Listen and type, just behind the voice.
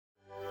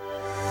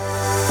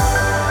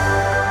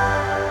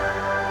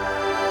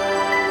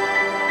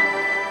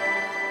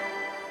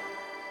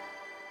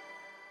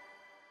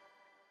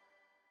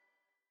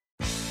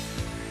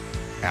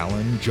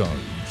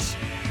Jones,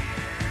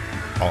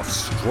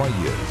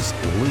 Australia's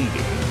leading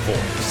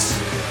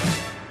voice.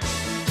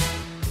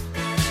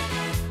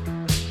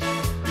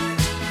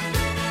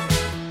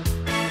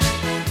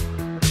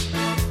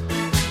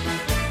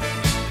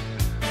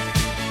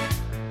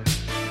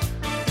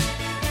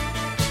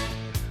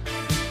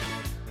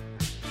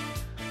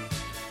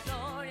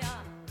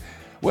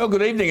 Well,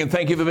 good evening and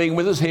thank you for being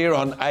with us here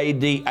on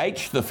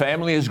ADH. The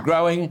family is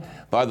growing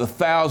by the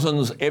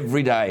thousands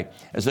every day.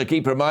 As I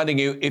keep reminding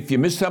you, if you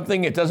miss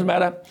something, it doesn't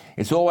matter.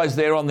 It's always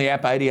there on the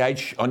app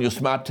ADH on your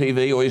smart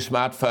TV or your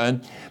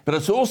smartphone. But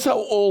it's also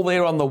all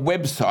there on the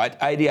website,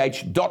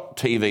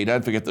 adh.tv.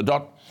 Don't forget the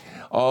dot.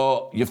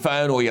 Or your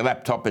phone or your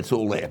laptop, it's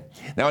all there.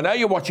 Now, I know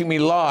you're watching me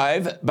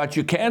live, but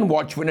you can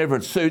watch whenever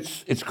it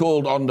suits. It's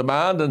called On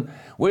Demand, and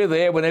we're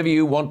there whenever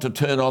you want to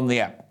turn on the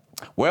app.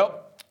 Well,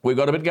 we've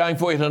got a bit going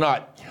for you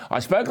tonight. I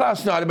spoke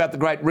last night about the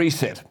Great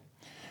Reset.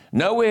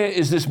 Nowhere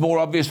is this more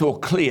obvious or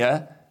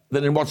clear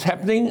than in what's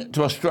happening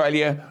to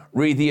Australia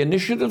re the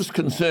initiatives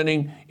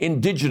concerning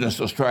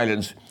Indigenous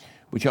Australians,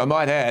 which I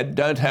might add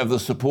don't have the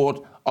support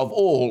of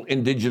all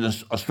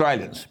Indigenous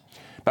Australians.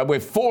 But we're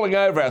falling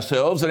over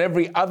ourselves, and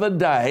every other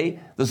day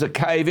there's a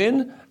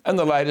cave-in, and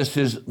the latest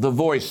is The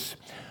Voice.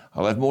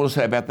 I'll have more to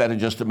say about that in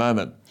just a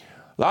moment.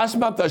 Last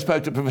month I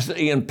spoke to Professor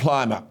Ian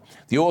Plimer,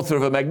 the author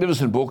of a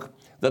magnificent book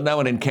that no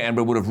one in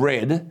Canberra would have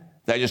read.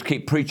 They just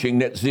keep preaching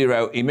net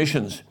zero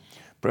emissions.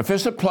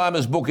 Professor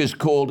Plimer's book is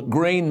called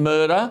Green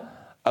Murder,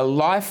 A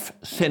Life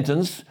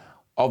Sentence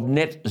of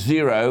Net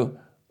Zero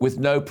with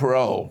No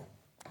Parole.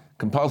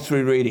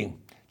 Compulsory reading,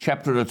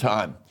 chapter at a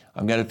time.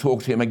 I'm going to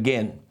talk to him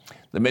again.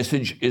 The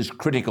message is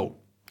critical.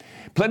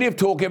 Plenty of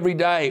talk every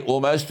day,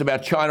 almost,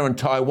 about China and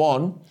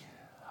Taiwan.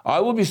 I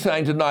will be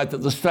saying tonight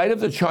that the state of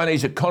the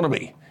Chinese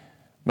economy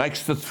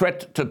makes the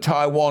threat to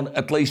Taiwan,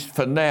 at least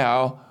for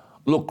now,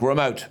 look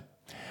remote.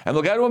 And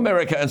we'll go to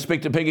America and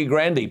speak to Peggy,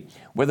 Grande,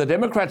 where the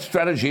Democrat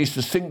strategies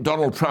to sink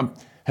Donald Trump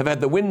have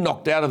had the wind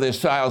knocked out of their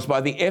sails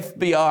by the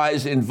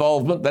FBI's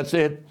involvement, that's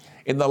it,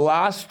 in the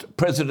last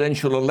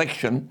presidential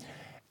election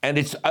and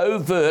its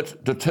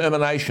overt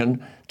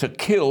determination to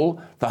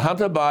kill the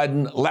Hunter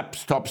Biden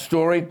laptop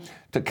story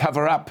to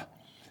cover up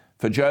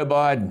for Joe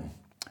Biden.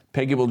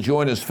 Peggy will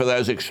join us for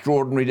those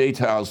extraordinary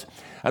details.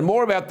 And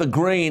more about the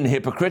Green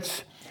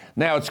hypocrites.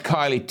 Now it's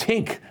Kylie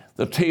Tink,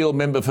 the Teal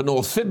member for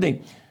North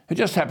Sydney, who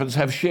just happens to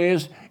have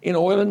shares in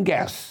oil and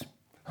gas.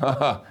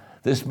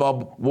 This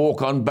mob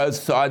walk on both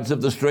sides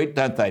of the street,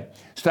 don't they?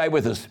 Stay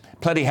with us.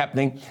 Plenty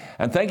happening.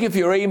 And thank you for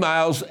your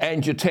emails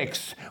and your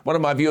texts. One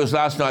of my viewers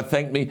last night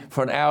thanked me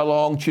for an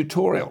hour-long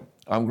tutorial.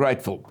 I'm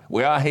grateful.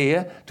 We are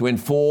here to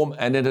inform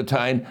and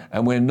entertain,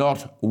 and we're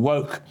not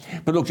woke.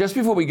 But look, just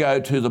before we go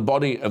to the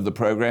body of the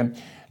program,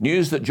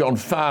 news that John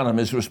Farnham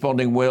is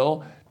responding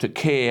well to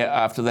care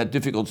after that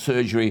difficult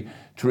surgery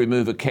to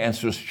remove a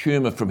cancerous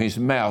tumour from his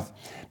mouth.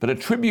 But a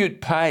tribute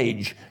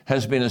page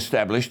has been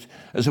established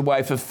as a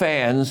way for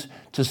fans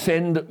to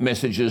send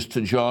messages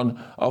to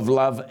John of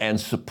love and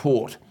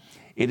support.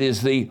 It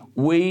is the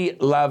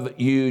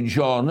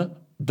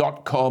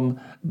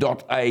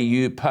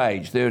weloveyoujohn.com.au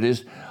page. There it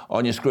is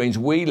on your screens,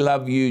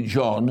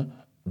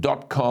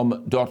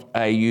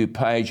 weloveyoujohn.com.au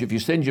page. If you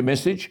send your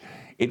message,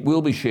 it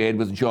will be shared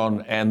with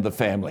John and the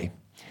family.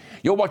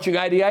 You're watching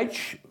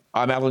ADH.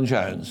 I'm Alan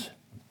Jones.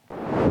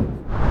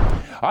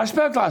 I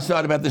spoke last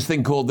night about this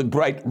thing called the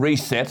Great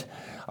Reset.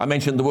 I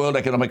mentioned the World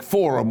Economic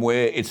Forum,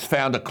 where its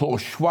founder,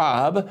 Klaus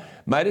Schwab,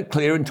 made it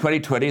clear in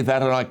 2020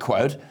 that, and I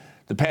quote,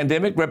 the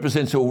pandemic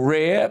represents a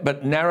rare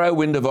but narrow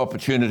window of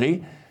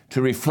opportunity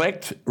to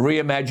reflect,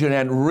 reimagine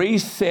and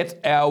reset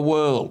our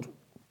world.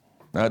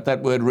 Note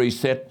that word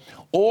reset.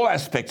 All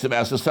aspects of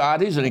our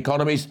societies and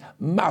economies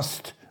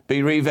must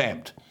be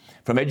revamped,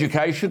 from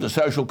education to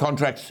social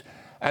contracts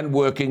and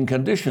working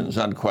conditions,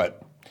 unquote.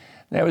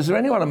 Now, is there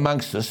anyone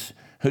amongst us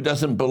who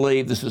doesn't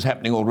believe this is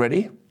happening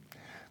already?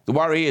 The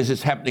worry is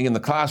it's happening in the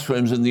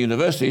classrooms and the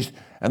universities,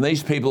 and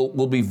these people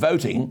will be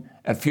voting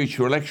at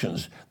future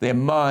elections. Their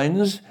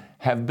minds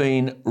have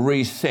been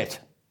reset.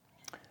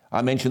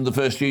 I mentioned the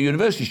first-year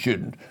university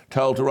student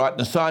told to write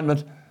an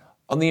assignment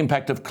on the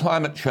impact of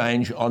climate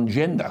change on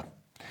gender.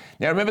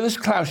 Now, remember this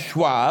Klaus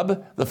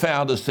Schwab, the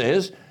founder,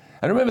 says,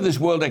 and remember this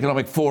World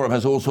Economic Forum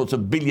has all sorts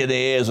of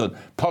billionaires and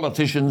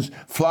politicians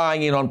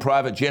flying in on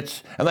private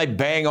jets, and they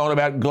bang on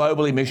about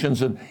global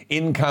emissions and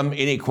income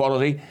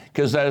inequality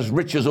because they're as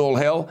rich as all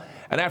hell,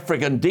 and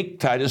African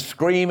dictators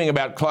screaming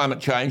about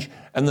climate change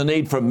and the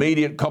need for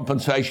immediate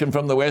compensation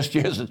from the West.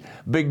 Yes, it's a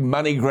big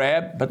money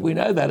grab, but we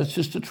know that it's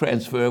just a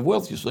transfer of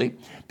wealth, you see.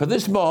 But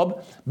this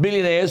mob,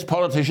 billionaires,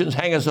 politicians,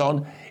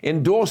 hangers-on,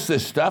 endorse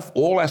this stuff.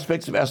 All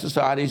aspects of our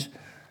societies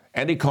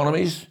and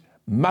economies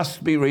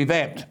must be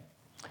revamped.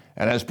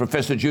 And as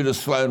Professor Judith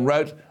Sloan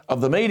wrote of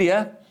the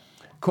media,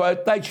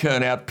 quote, they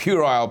churn out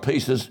puerile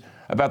pieces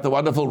about the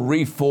wonderful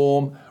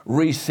reform,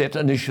 reset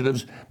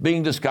initiatives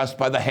being discussed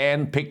by the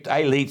hand-picked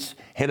elites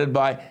headed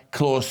by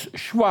Klaus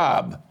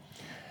Schwab.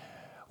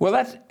 Well,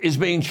 that is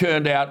being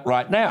churned out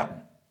right now,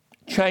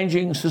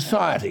 changing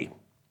society.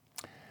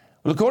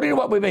 Well, according to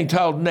what we're being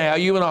told now,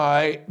 you and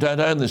I don't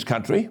own this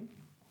country.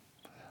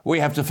 We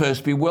have to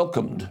first be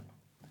welcomed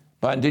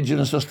by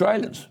Indigenous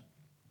Australians.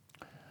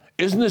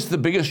 Isn't this the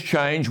biggest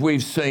change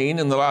we've seen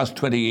in the last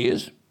 20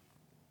 years?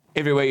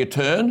 Everywhere you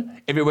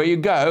turn, everywhere you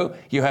go,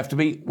 you have to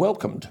be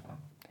welcomed.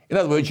 In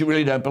other words, you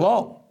really don't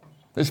belong.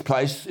 This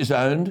place is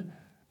owned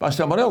by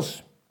someone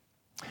else.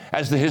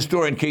 As the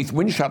historian Keith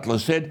Windschuttle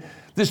has said,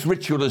 this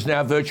ritual is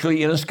now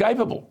virtually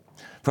inescapable.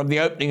 From the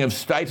opening of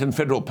state and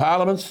federal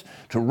parliaments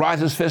to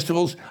writers'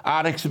 festivals,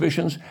 art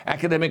exhibitions,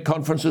 academic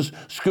conferences,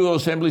 school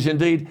assemblies,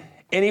 indeed,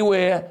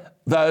 anywhere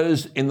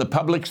those in the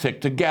public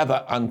sector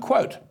gather,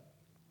 unquote.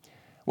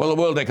 Well,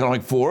 the World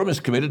Economic Forum is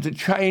committed to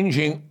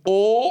changing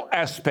all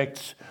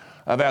aspects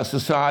of our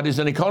societies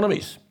and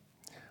economies.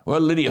 Well,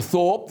 Lydia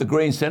Thorpe, the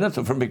Green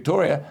Senator from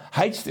Victoria,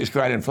 hates the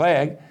Australian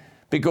flag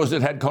because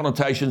it had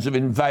connotations of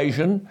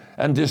invasion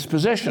and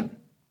dispossession.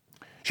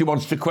 She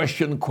wants to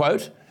question,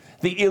 quote,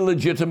 the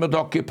illegitimate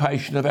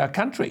occupation of our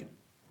country,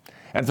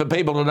 and for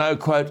people to know,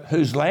 quote,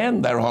 whose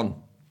land they're on,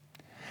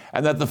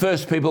 and that the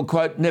first people,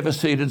 quote, never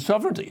ceded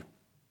sovereignty.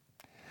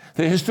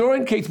 The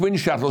historian Keith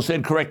Windschuttle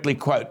said correctly,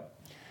 quote,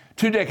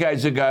 2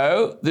 decades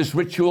ago, this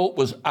ritual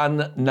was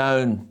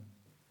unknown.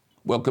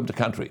 Welcome to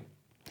country.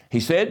 He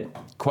said,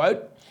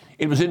 quote,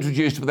 it was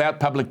introduced without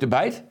public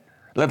debate,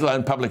 let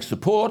alone public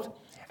support,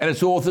 and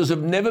its authors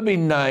have never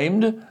been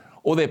named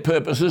or their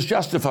purposes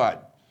justified.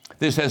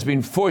 This has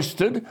been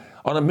foisted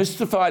on a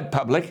mystified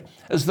public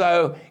as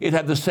though it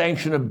had the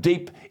sanction of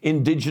deep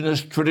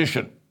Indigenous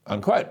tradition,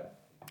 unquote.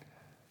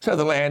 So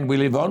the land we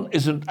live on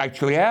isn't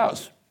actually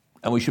ours,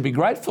 and we should be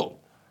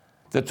grateful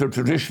that the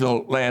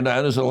traditional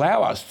landowners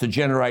allow us to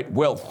generate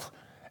wealth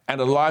and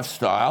a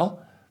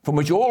lifestyle from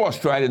which all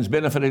Australians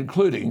benefit,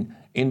 including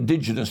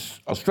Indigenous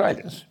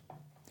Australians.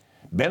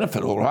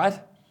 Benefit, all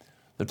right.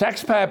 The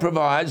taxpayer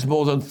provides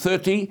more than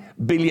 $30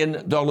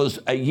 billion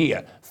a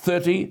year,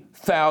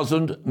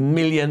 $30,000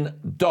 million,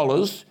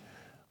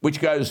 which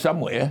goes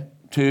somewhere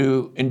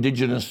to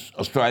Indigenous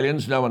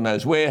Australians, no one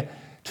knows where,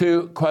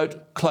 to,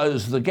 quote,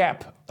 close the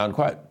gap,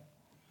 unquote.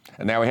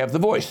 And now we have The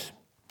Voice.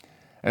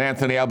 And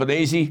Anthony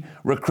Albanese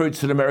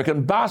recruits an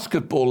American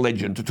basketball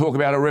legend to talk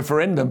about a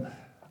referendum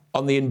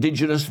on the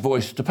Indigenous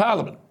voice to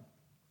Parliament.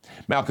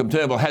 Malcolm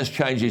Turnbull has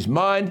changed his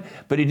mind,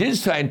 but he did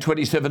say in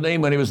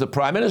 2017 when he was the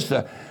Prime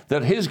Minister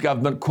that his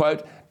government,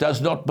 quote,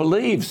 does not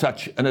believe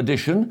such an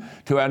addition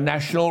to our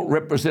national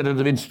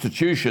representative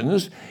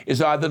institutions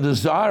is either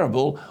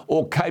desirable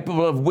or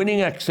capable of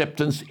winning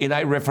acceptance in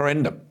a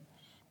referendum.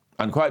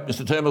 Unquote.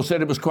 Mr Turnbull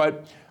said it was,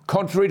 quote,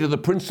 contrary to the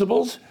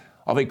principles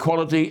of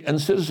equality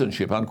and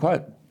citizenship,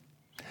 unquote.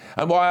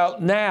 And while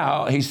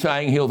now he's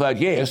saying he'll vote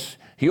yes,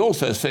 he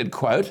also said,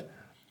 quote,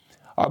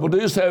 I will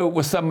do so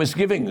with some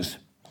misgivings.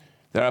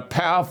 There are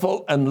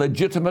powerful and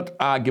legitimate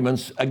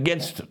arguments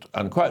against it,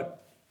 unquote.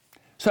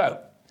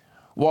 So,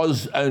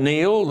 was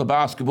O'Neill, the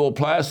basketball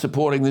player,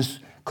 supporting this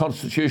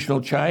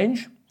constitutional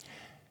change?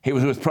 He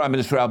was with Prime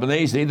Minister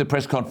Albanese. The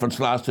press conference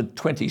lasted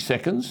 20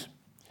 seconds.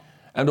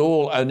 And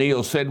all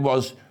O'Neill said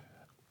was,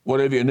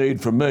 whatever you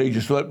need from me,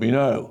 just let me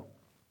know,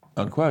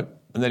 unquote.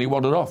 And then he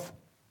wandered off.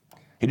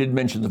 He didn't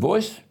mention The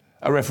Voice,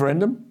 a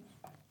referendum,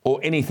 or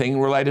anything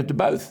related to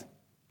both.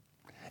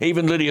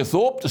 Even Lydia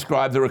Thorpe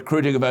described the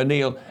recruiting of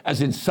O'Neill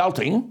as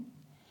insulting.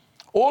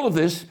 All of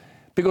this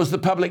because the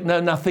public know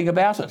nothing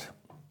about it,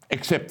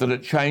 except that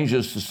it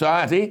changes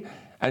society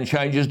and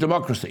changes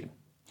democracy.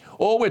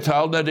 All we're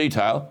told, no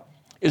detail,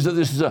 is that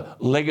this is a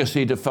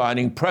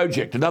legacy-defining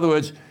project. In other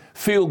words,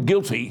 feel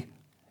guilty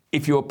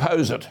if you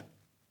oppose it.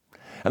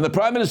 And the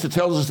Prime Minister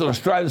tells us that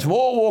Australians from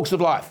all walks of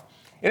life,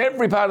 in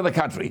every part of the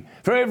country,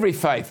 from every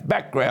faith,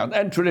 background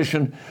and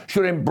tradition,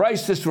 should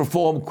embrace this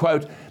reform,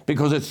 quote,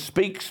 because it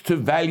speaks to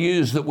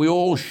values that we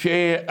all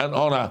share and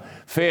honour,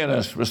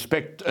 fairness,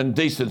 respect and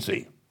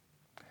decency.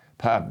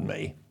 Pardon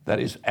me, that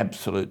is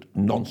absolute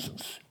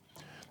nonsense.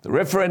 The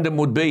referendum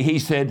would be, he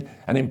said,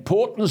 an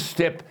important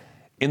step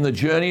in the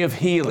journey of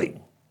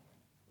healing.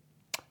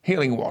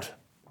 Healing what?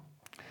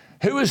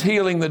 Who is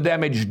healing the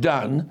damage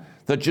done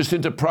that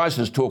Jacinta Price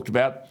has talked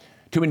about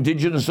to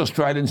Indigenous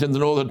Australians in the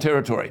Northern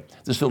Territory?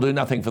 This will do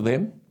nothing for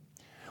them.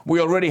 We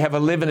already have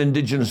 11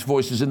 Indigenous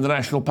voices in the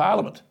National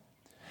Parliament.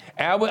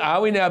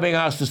 Are we now being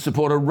asked to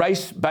support a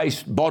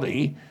race-based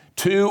body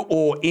to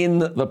or in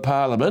the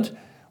Parliament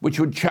which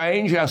would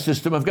change our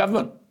system of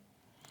government?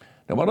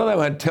 Now, one of them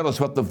won't tell us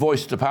what the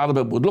voice to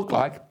Parliament would look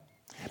like,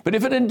 but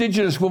if an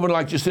Indigenous woman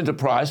like Jacinta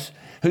Price,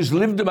 who's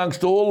lived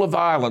amongst all the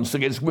violence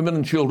against women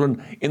and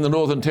children in the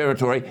Northern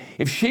Territory,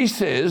 if she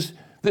says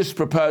this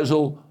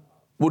proposal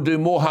would do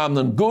more harm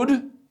than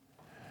good,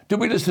 do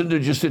we listen to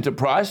Jacinta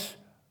Price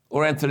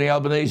or Anthony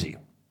Albanese?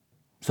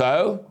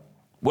 So,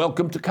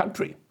 welcome to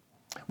country,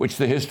 which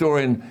the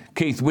historian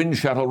Keith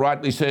Windschuttle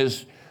rightly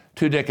says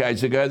 2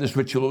 decades ago this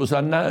ritual was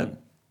unknown.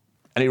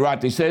 And he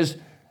rightly says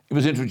it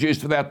was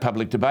introduced without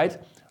public debate,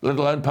 let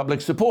alone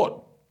public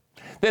support.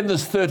 Then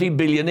there's $30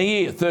 billion a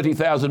year,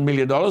 $30,000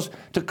 million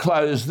to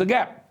close the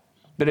gap.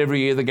 But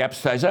every year the gap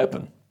stays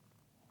open.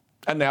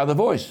 And now The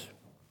Voice.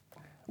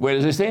 Where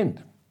does this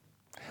end?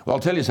 Well,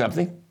 I'll tell you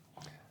something.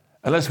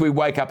 unless we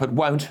wake up, it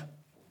won't,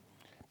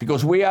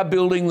 because we are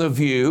building the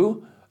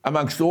view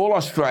amongst all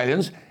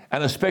Australians,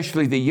 and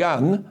especially the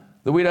young,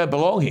 that we don't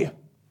belong here.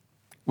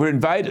 We're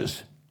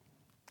invaders.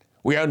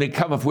 We only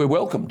come if we're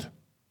welcomed.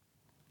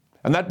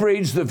 And that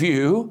breeds the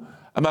view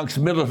amongst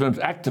militant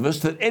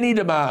activists that any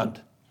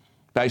demand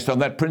based on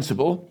that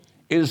principle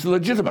is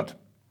legitimate.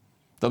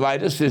 The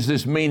latest is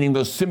this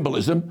meaningless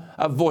symbolism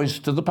of voice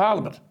to the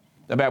Parliament,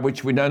 about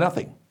which we know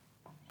nothing.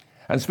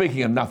 And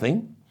speaking of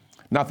nothing,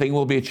 nothing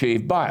will be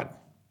achieved by it.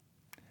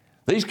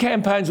 These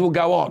campaigns will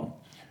go on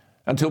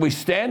until we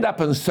stand up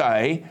and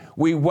say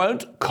we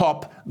won't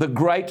cop the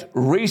great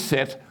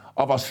reset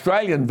of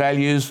Australian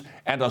values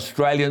and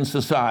Australian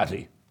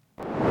society.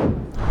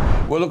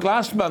 Well, look,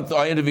 last month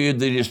I interviewed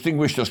the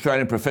distinguished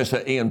Australian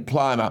Professor Ian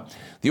Plimer,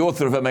 the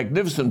author of a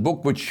magnificent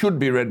book which should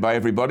be read by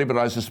everybody, but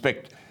I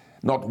suspect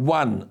not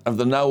one of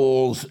the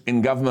know-alls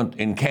in government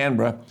in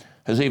Canberra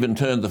has even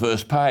turned the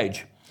first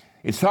page.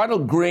 It's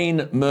titled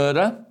Green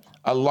Murder,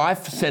 a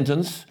life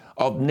sentence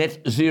of net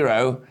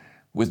zero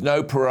with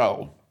no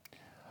parole.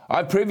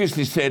 I've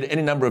previously said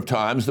any number of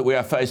times that we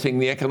are facing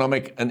the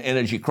economic and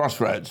energy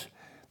crossroads.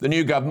 The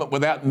new government,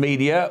 without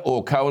media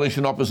or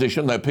coalition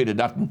opposition, though Peter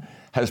Dutton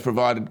has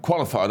provided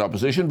qualified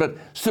opposition, but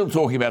still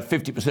talking about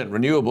 50%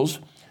 renewables,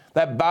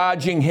 they're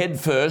barging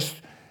headfirst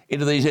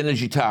into these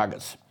energy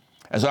targets.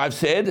 As I've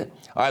said,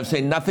 I've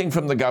seen nothing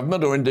from the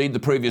government, or indeed the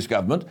previous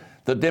government,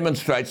 that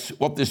demonstrates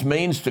what this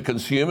means to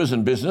consumers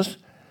and business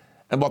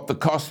and what the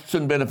costs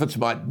and benefits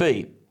might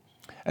be.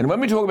 And when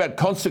we talk about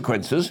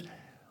consequences,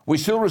 we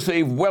still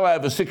receive well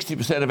over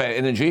 60% of our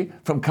energy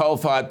from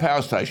coal-fired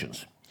power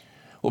stations.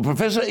 Well,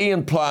 Professor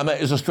Ian Plimer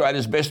is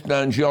Australia's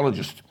best-known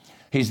geologist.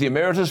 He's the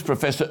Emeritus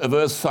Professor of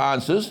Earth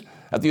Sciences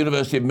at the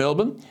University of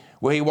Melbourne,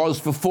 where he was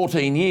for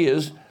 14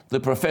 years the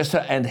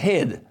Professor and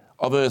Head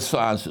of Earth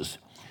Sciences.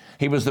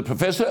 He was the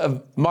Professor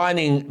of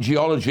Mining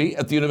Geology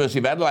at the University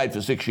of Adelaide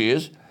for 6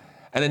 years,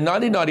 and in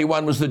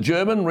 1991 was the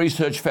German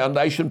Research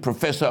Foundation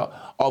Professor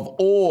of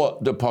Ore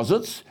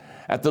Deposits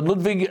at the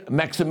Ludwig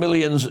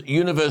Maximilians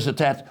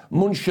Universität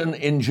München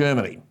in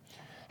Germany.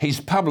 He's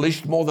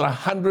published more than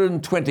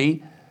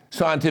 120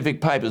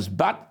 scientific papers,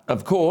 but,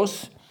 of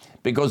course,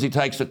 because he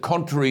takes a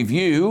contrary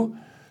view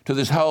to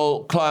this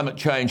whole climate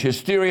change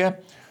hysteria,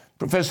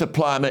 Professor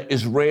Plimer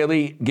is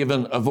rarely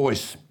given a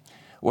voice.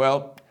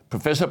 Well,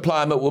 Professor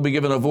Plimer will be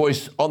given a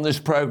voice on this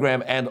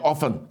program, and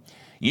often.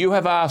 You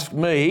have asked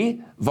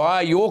me,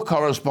 via your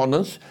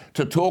correspondence,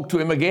 to talk to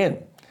him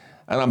again,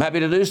 and I'm happy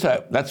to do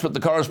so. That's what the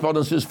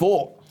correspondence is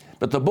for.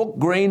 But the book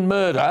Green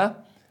Murder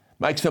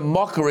makes a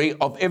mockery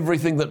of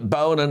everything that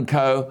Bowen and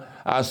Co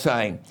are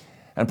saying.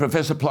 And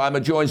Professor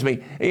Plimer joins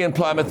me. Ian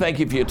Plimer, thank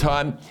you for your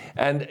time.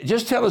 And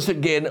just tell us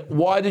again,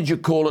 why did you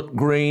call it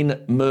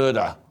Green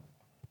Murder?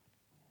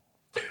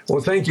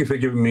 Well, thank you for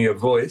giving me a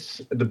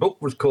voice. The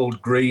book was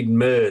called Green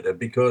Murder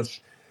because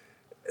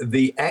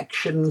the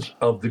actions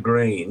of the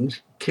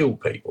Greens kill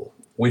people.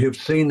 We have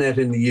seen that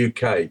in the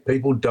UK,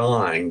 people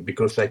dying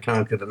because they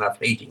can't get enough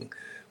heating.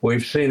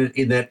 We've seen it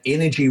in that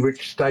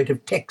energy-rich state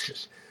of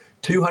Texas.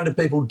 200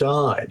 people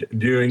died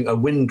during a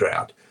wind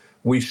drought.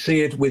 We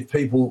see it with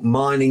people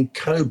mining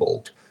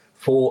cobalt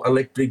for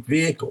electric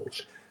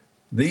vehicles.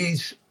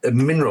 These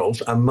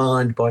minerals are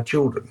mined by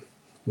children.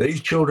 These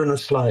children are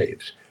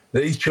slaves.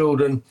 These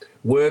children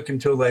work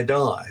until they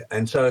die.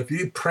 And so if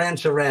you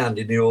prance around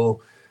in your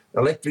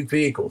electric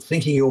vehicle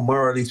thinking you're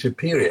morally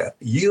superior,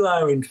 you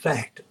are in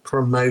fact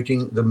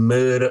promoting the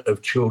murder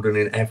of children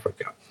in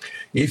Africa.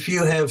 If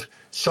you have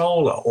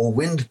solar or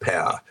wind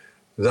power,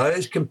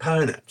 those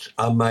components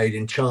are made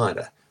in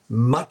China.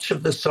 Much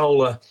of the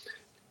solar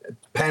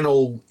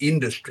panel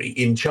industry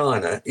in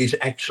China is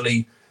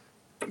actually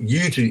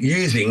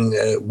using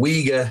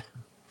Uyghur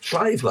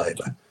slave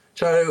labour.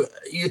 So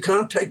you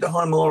can't take the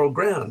high moral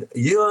ground.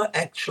 You are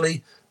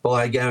actually,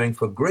 by going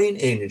for green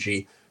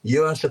energy,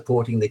 you are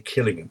supporting the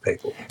killing of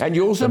people. And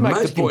you also make the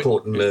point. Most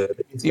important murder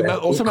is you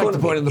also make the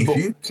point in the book.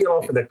 If you kill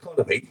off an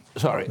economy,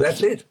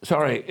 that's it.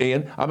 Sorry,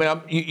 Ian. I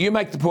mean, you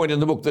make the point in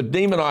the book that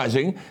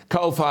demonising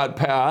coal-fired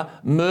power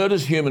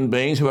murders human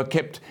beings who are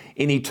kept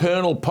in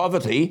eternal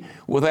poverty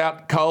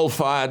without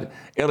coal-fired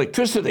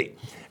electricity.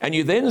 And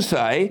you then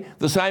say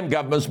the same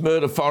governments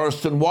murder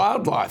forests and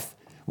wildlife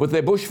with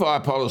their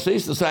bushfire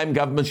policies. The same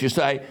governments, you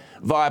say,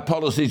 via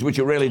policies which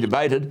are rarely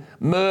debated,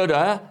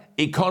 murder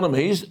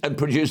economies and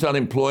produce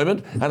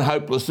unemployment and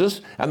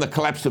hopelessness and the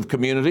collapse of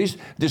communities,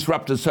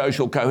 disrupted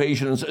social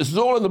cohesion. This is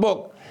all in the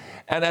book.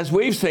 And as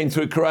we've seen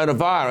through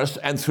coronavirus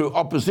and through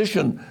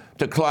opposition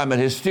to climate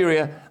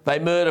hysteria, they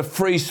murder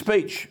free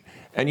speech.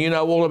 And you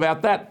know all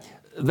about that.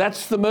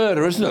 That's the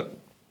murder, isn't it?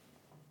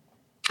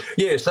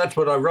 Yes, that's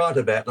what I write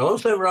about. I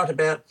also write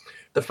about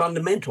the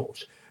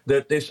fundamentals,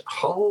 that this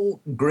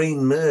whole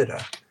green murder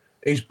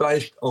is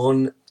based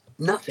on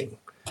nothing.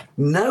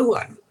 No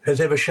one has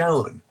ever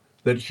shown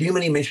that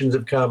human emissions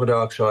of carbon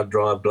dioxide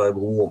drive global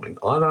warming.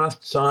 I've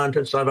asked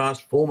scientists, I've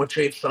asked former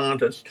chief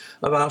scientists,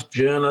 I've asked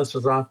journalists,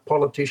 I've asked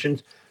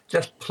politicians,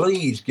 just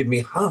please give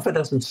me half a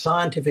dozen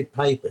scientific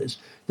papers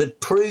that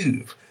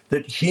prove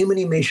that human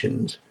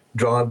emissions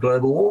drive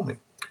global warming.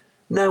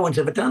 No one's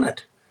ever done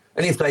it.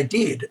 And if they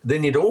did,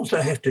 then you'd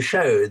also have to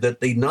show that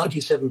the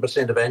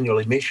 97% of annual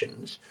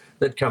emissions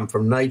that come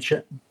from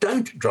nature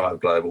don't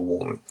drive global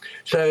warming.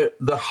 So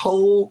the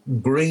whole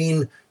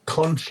green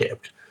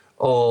concept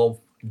of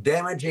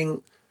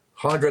damaging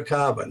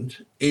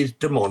hydrocarbons is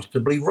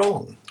demonstrably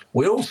wrong.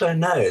 We also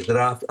know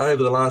that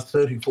over the last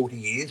 30, 40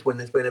 years, when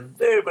there's been a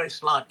very, very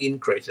slight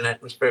increase in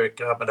atmospheric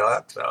carbon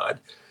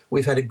dioxide,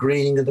 we've had a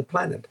greening of the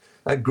planet,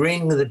 a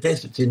greening of the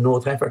deserts in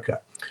North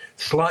Africa,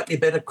 slightly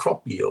better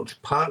crop yields,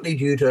 partly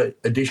due to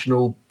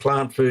additional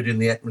plant food in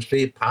the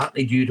atmosphere,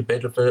 partly due to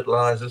better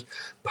fertilisers,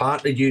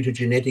 partly due to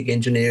genetic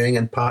engineering,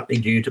 and partly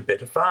due to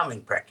better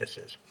farming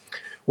practices.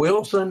 We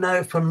also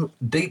know from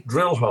deep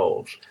drill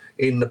holes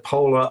in the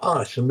polar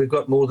ice, and we've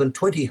got more than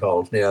 20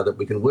 holes now that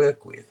we can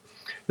work with,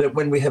 that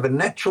when we have a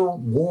natural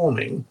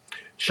warming,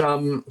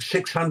 some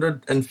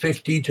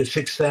 650 to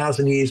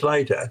 6,000 years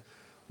later,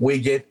 we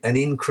get an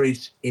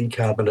increase in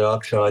carbon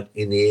dioxide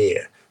in the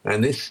air.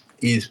 And this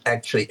is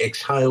actually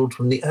exhaled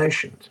from the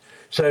oceans.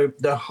 So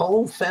the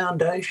whole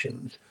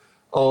foundations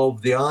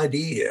of the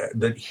idea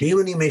that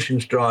human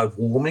emissions drive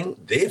warming,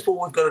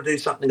 therefore we've got to do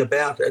something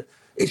about it,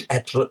 is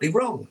absolutely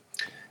wrong.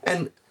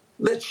 And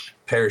let's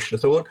perish the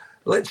thought,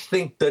 let's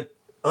think that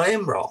I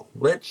am wrong.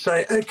 Let's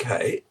say,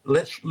 okay,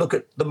 let's look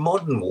at the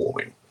modern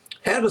warming.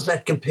 How does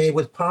that compare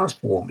with past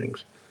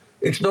warmings?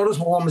 It's not as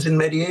warm as in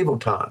medieval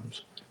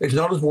times. It's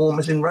not as warm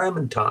as in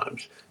Roman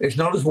times. It's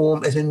not as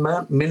warm as in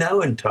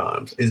Minoan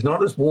times. It's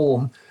not as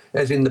warm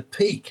as in the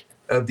peak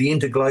of the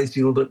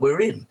interglacial that we're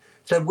in.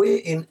 So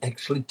we're in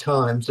actually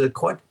times that are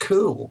quite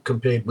cool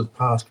compared with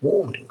past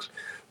warmings.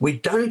 We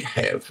don't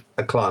have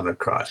a climate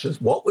crisis.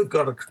 What we've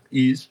got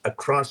is a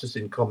crisis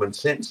in common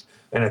sense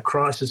and a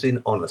crisis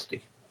in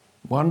honesty.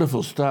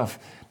 Wonderful stuff.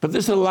 But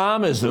this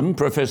alarmism,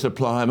 Professor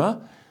Plimer,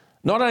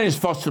 not only is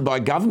fostered by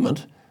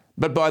government,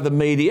 but by the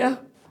media,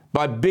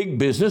 by big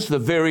business, the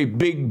very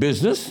big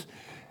business,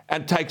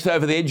 and takes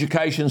over the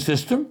education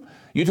system.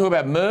 You talk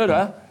about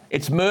murder,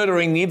 it's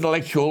murdering the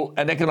intellectual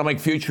and economic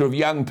future of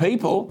young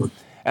people.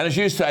 And as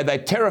you say, they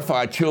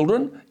terrify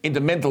children into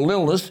mental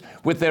illness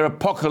with their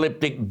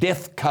apocalyptic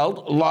death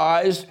cult,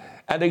 lies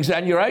and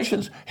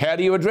exaggerations. How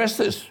do you address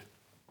this?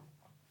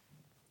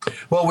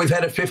 Well, we've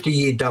had a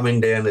 50-year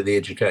dumbing down of the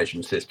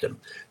education system.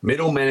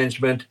 Middle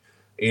management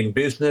in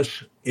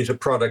business is a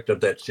product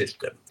of that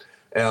system.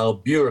 Our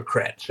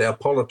bureaucrats, our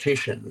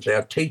politicians,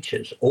 our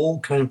teachers all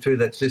came through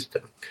that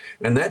system.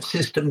 And that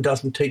system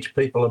doesn't teach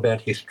people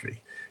about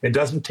history. It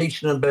doesn't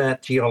teach them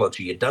about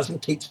geology. It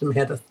doesn't teach them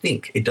how to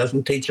think. It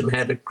doesn't teach them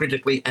how to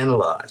critically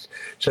analyse.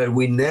 So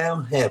we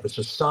now have a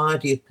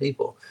society of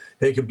people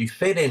who can be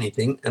fed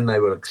anything and they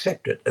will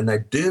accept it. And they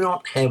do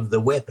not have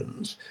the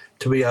weapons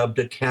to be able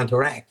to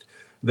counteract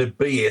the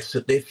BS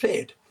that they're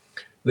fed.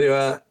 There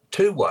are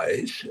two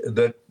ways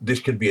that this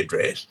can be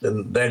addressed,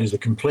 and that is a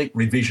complete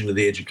revision of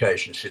the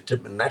education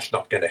system, and that's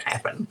not going to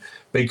happen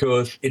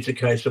because it's a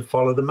case of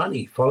follow the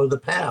money, follow the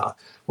power.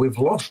 We've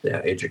lost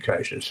our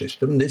education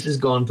system. This has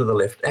gone to the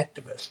left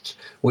activists.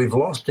 We've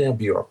lost our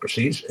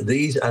bureaucracies.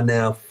 These are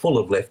now full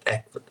of left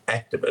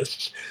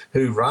activists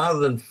who, rather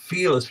than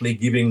fearlessly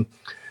giving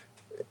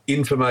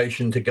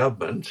information to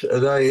government,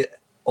 they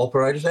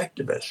operate as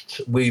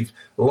activists. We've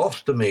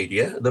lost the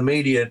media. The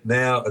media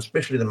now,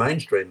 especially the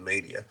mainstream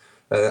media,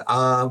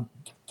 are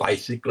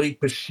basically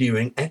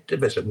pursuing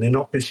activism. They're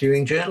not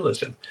pursuing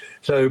journalism.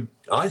 So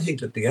I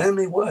think that the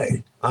only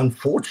way,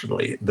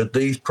 unfortunately, that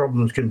these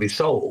problems can be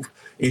solved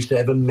is to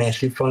have a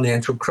massive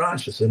financial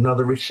crisis,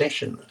 another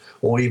recession,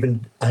 or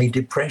even a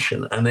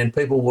depression. And then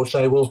people will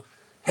say, well,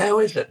 how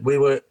is it? We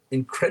were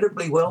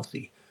incredibly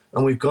wealthy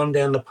and we've gone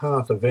down the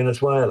path of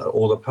Venezuela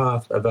or the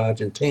path of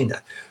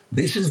Argentina.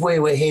 This is where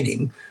we're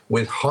heading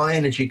with high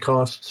energy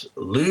costs,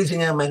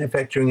 losing our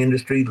manufacturing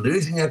industry,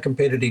 losing our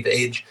competitive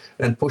edge,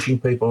 and pushing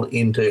people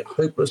into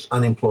hopeless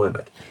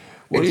unemployment.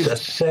 Well, it's a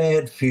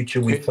sad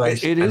future we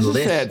face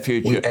unless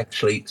we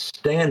actually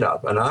stand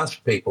up and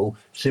ask people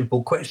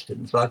simple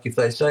questions. Like if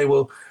they say,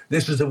 well,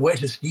 this is the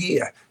wettest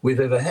year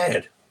we've ever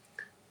had.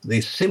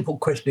 The simple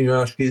question you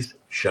ask is,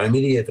 show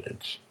me the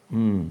evidence.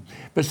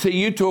 But see,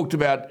 you talked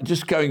about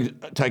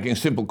taking a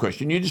simple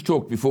question. You just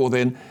talked before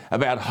then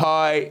about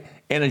high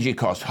energy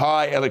costs,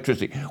 high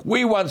electricity.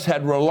 We once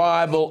had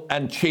reliable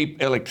and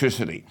cheap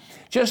electricity.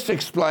 Just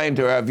explain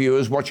to our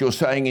viewers what you're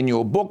saying in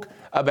your book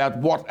about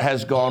what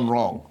has gone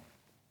wrong.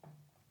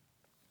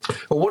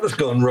 Well, what has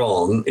gone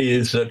wrong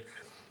is that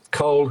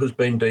coal has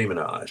been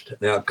demonised.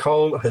 Now,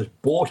 coal has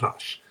brought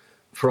us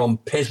from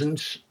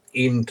peasants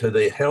into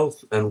the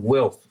health and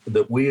wealth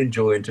that we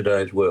enjoy in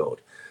today's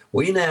world.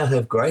 We now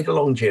have greater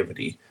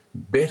longevity,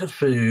 better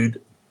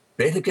food,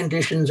 better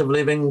conditions of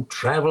living,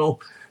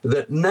 travel,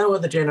 that no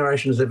other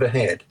generation has ever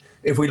had.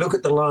 If we look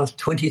at the last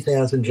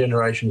 20,000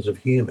 generations of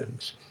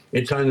humans,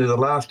 it's only the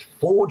last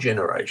 4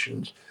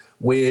 generations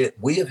where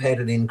we have had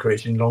an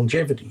increase in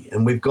longevity.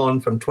 And we've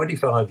gone from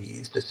 25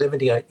 years to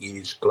 78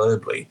 years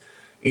globally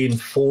in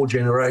 4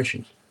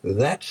 generations.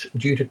 That's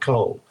due to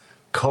coal.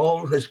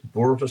 Coal has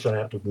brought us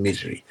out of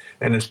misery,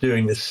 and it's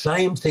doing the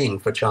same thing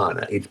for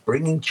China. It's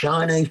bringing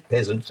Chinese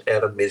peasants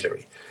out of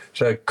misery.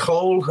 So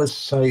coal has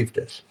saved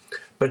us,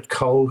 but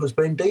coal has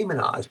been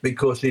demonised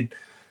because it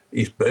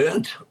is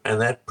burnt,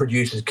 and that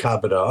produces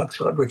carbon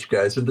dioxide, which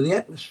goes into the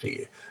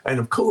atmosphere. And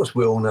of course,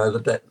 we all know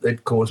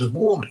that causes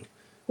warming.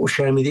 Well,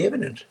 show me the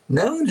evidence.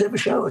 No one's ever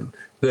shown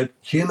that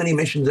human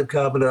emissions of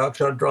carbon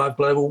dioxide drive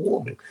global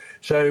warming.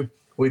 So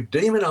we've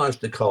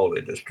demonised the coal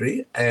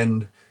industry,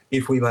 and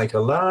if we make a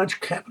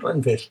large capital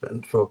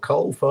investment for a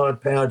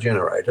coal-fired power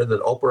generator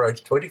that operates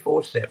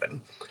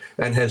 24/7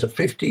 and has a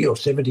 50 or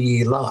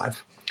 70-year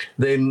life,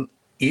 then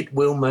it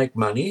will make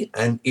money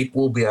and it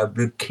will be able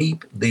to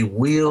keep the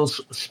wheels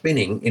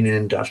spinning in an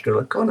industrial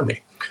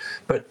economy.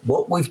 But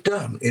what we've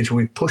done is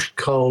we've pushed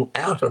coal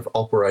out of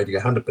operating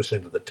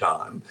 100% of the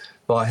time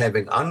by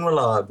having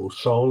unreliable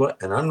solar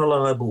and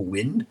unreliable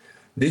wind.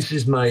 This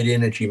has made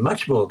energy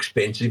much more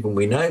expensive, and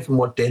we know from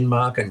what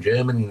Denmark and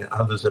Germany and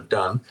others have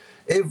done,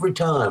 every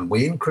time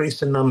we increase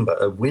the number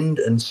of wind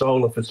and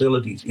solar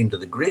facilities into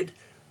the grid,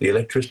 the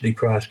electricity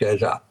price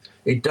goes up.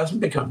 It doesn't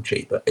become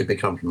cheaper. It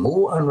becomes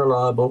more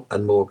unreliable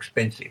and more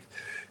expensive.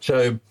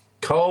 So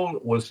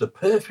coal was the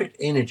perfect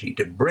energy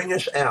to bring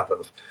us out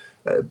of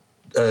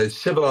a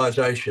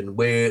civilization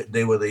where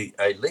there were the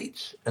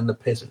elites and the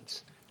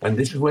peasants. And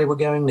this is where we're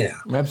going now.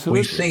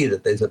 Absolutely. We see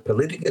that there's a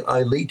political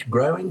elite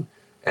growing,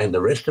 and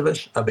the rest of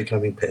us are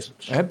becoming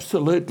peasants.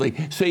 Absolutely.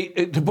 See,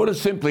 to put it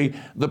simply,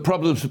 the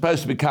problem's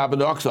supposed to be carbon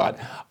dioxide.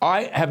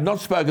 I have not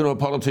spoken to a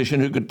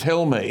politician who could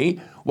tell me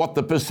what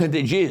the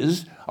percentage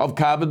is of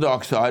carbon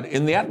dioxide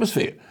in the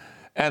atmosphere.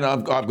 And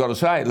I've got to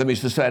say, let me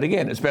just say it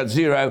again, it's about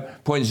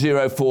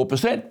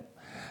 0.04%.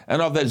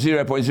 And of that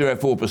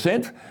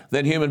 0.04%,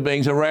 then human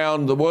beings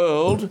around the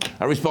world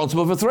are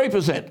responsible for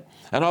 3%.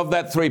 And of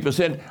that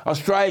 3%,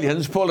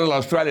 Australians, poor little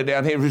Australia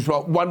down here, is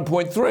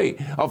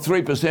 1.3 of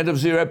 3% of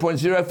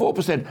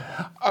 0.04%.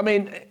 I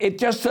mean, it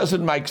just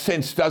doesn't make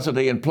sense, does it,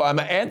 Ian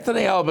Plimer?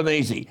 Anthony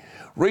Albanese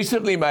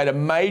recently made a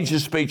major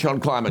speech on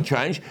climate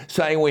change,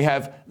 saying we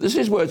have, this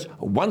is words,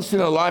 a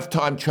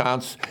once-in-a-lifetime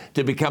chance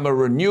to become a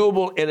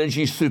renewable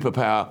energy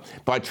superpower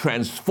by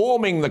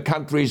transforming the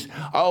country's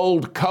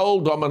old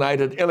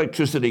coal-dominated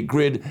electricity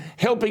grid,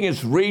 helping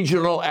its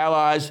regional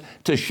allies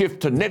to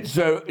shift to net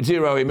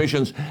zero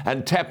emissions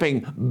and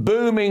tapping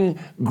booming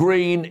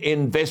green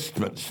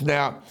investments.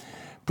 Now,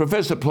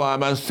 Professor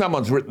Plimer,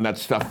 someone's written that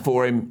stuff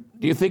for him.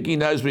 Do you think he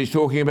knows what he's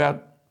talking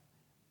about?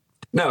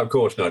 No, of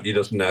course not. He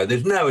doesn't know.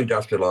 There's no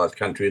industrialised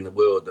country in the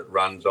world that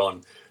runs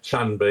on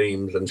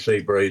sunbeams and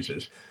sea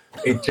breezes.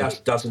 It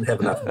just doesn't have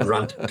enough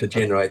grunt to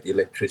generate the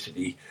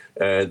electricity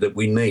that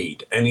we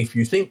need. And if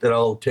you think that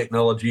old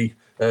technology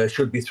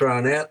should be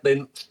thrown out,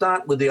 then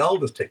start with the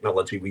oldest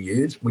technology we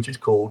use, which is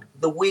called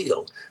the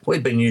wheel.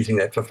 We've been using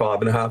that for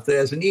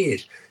 5,500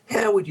 years.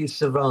 How would you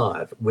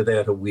survive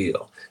without a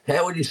wheel?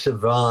 How would you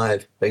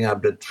survive being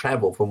able to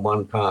travel from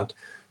one part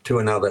to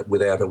another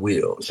without a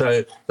wheel?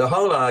 So the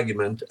whole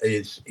argument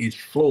is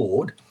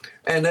flawed,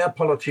 and our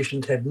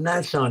politicians have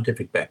no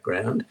scientific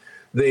background.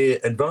 Their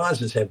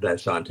advisors have no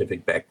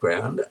scientific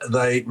background.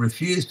 They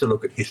refuse to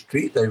look at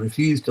history. They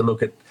refuse to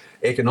look at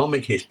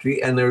economic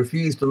history, and they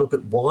refuse to look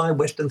at why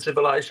Western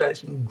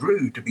civilization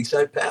grew to be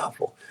so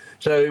powerful.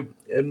 So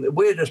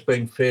we're just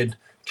being fed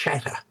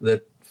chatter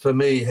that, for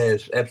me,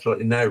 has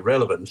absolutely no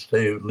relevance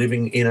to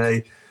living in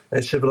a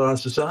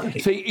civilised society.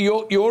 See,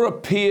 you're a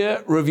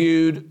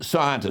peer-reviewed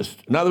scientist.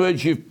 In other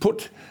words, you've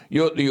put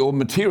your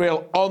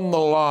material on the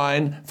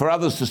line for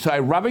others to say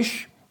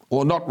rubbish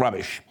or not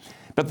rubbish.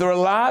 But there are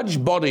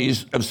large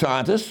bodies of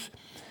scientists.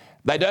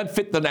 They don't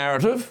fit the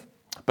narrative,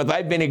 but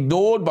they've been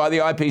ignored by the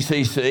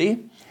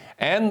IPCC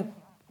and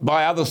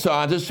by other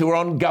scientists who are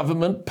on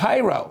government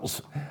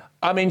payrolls.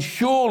 I mean,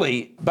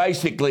 surely,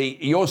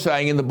 basically, you're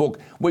saying in the book,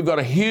 we've got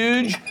a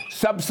huge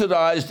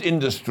subsidised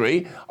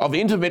industry of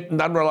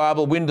intermittent,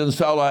 unreliable wind and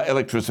solar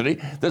electricity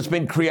that's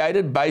been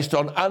created based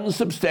on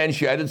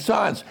unsubstantiated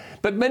science.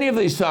 But many of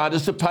these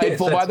scientists are paid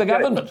for by the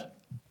government.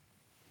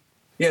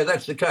 Yeah,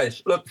 that's the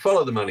case. Look,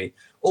 follow the money.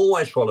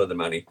 Always follow the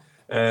money.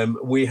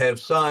 We have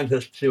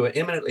scientists who are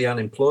eminently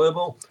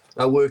unemployable,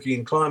 are working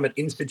in climate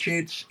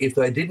institutes. If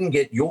they didn't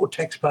get your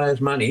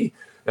taxpayers' money,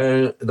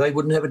 they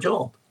wouldn't have a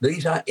job.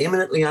 These are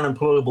eminently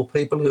unemployable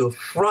people who have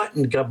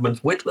frightened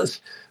governments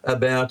witless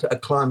about a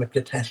climate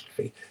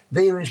catastrophe.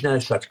 There is no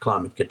such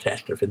climate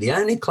catastrophe. The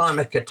only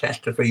climate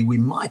catastrophe we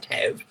might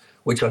have,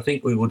 which I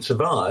think we would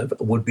survive,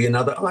 would be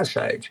another ice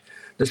age.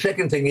 The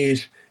second thing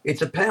is,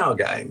 it's a power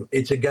game.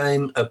 It's a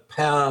game of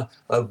power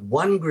of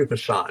one group of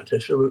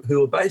scientists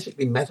who are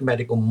basically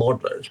mathematical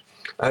modelers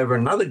over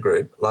another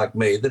group like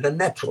me that are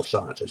natural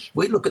scientists.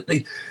 We look at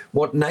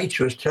what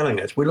nature is telling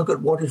us. We look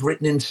at what is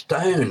written in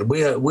stone.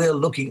 We're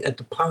looking at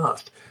the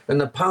past, and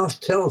the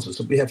past tells us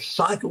that we have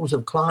cycles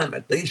of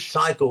climate. These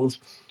cycles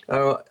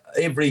are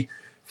every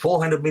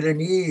 400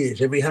 million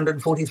years, every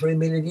 143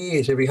 million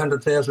years, every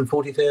 100,000,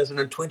 40,000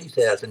 and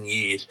 20,000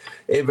 years,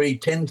 every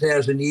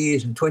 10,000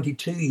 years and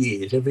 22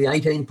 years, every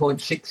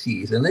 18.6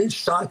 years. And these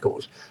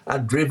cycles are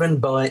driven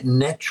by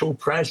natural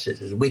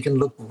processes. We can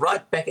look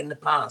right back in the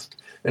past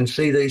and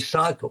see these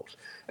cycles.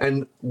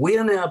 And we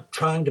are now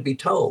trying to be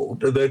told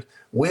that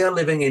we are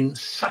living in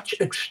such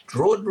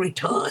extraordinary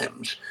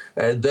times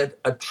that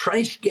a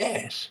trace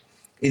gas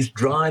is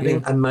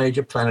driving a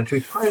major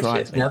planetary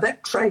process. Now,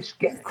 that trace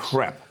gas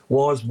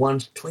was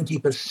once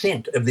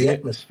 20% of the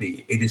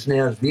atmosphere. It is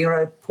now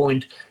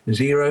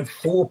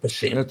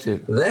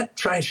 0.04%. That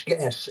trace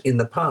gas in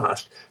the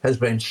past has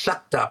been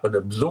sucked up and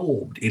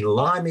absorbed in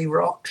limey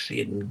rocks,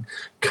 in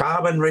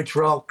carbon-rich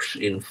rocks,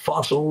 in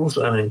fossils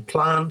and in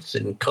plants,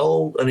 in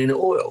coal and in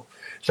oil.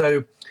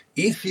 So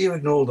if you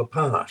ignore the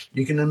past,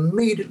 you can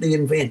immediately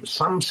invent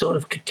some sort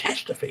of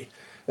catastrophe.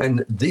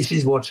 And this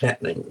is what's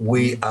happening.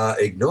 We are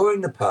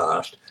ignoring the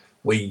past.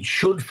 We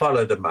should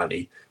follow the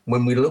money.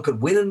 When we look at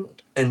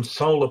wind and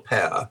solar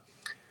power,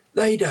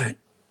 they don't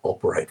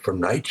operate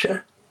from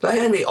nature. They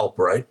only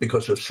operate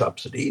because of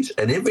subsidies.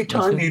 And every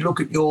time you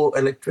look at your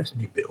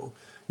electricity bill,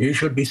 you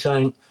should be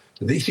saying,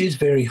 this is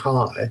very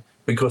high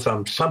because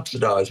I'm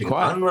subsidising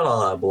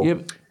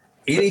unreliable,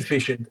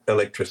 inefficient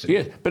electricity.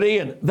 Yes, but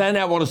Ian, they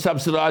now want to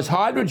subsidise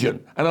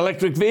hydrogen and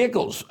electric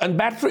vehicles and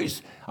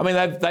batteries. I mean,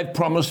 they've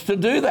promised to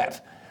do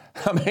that.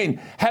 I mean,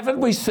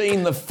 haven't we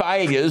seen the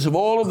failures of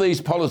all of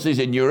these policies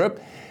in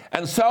Europe?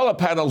 And solar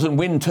panels and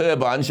wind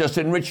turbines just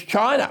enrich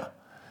China.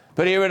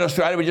 But here in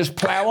Australia, we just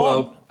plough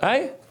on,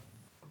 eh?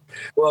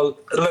 Well,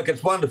 look,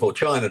 it's wonderful.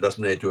 China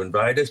doesn't need to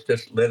invade us.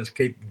 Just let us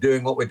keep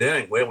doing what we're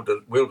doing. We'll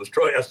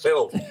destroy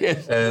ourselves.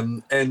 Yes.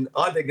 And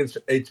I think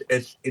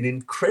it's an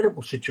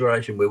incredible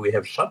situation where we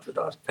have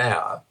subsidised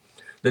power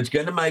that's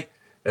going to make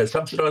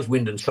subsidised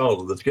wind and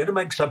solar, that's going to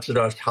make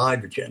subsidised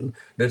hydrogen,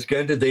 that's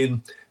going to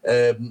then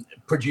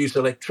produce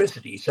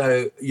electricity.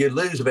 So you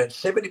lose about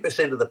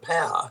 70% of the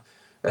power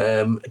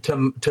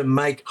to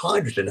make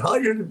hydrogen.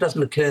 Hydrogen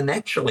doesn't occur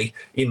naturally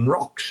in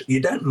rocks.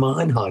 You don't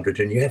mine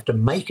hydrogen. You have to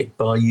make it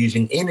by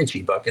using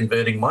energy, by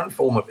converting one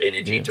form of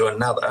energy to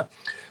another.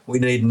 We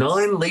need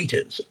 9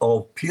 litres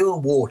of pure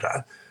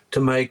water to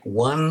make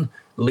 1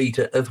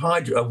 litre of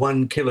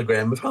 1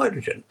 kilogram of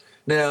hydrogen.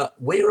 Now,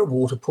 we're a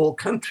water-poor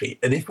country,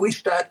 and if we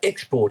start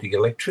exporting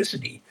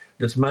electricity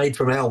that's made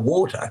from our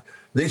water,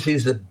 this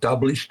is a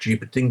doubly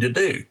stupid thing to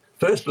do.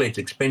 Firstly, it's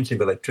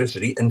expensive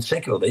electricity, and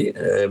secondly,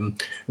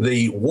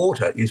 the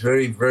water is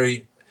very,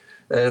 very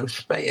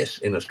sparse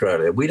in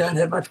Australia. We don't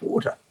have much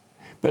water.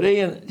 But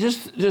Ian,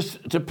 just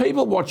to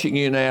people watching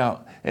you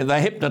now, and they're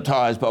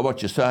hypnotised by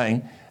what you're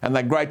saying, and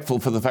they're grateful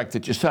for the fact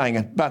that you're saying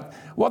it, but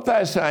what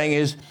they're saying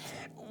is,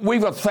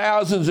 we've got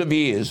thousands of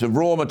years of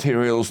raw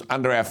materials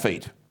under our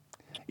feet.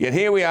 Yet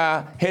here we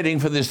are heading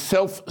for this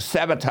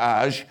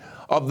self-sabotage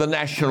of the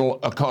national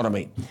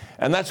economy.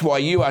 And that's why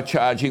you are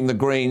charging the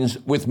Greens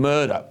with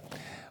murder.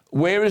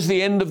 Where is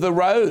the end of the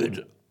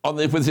road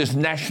with this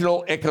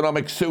national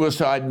economic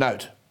suicide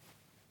note?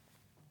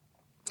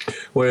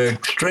 We're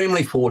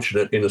extremely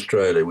fortunate in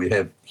Australia. We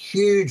have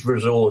huge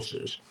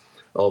resources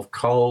of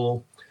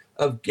coal,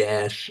 of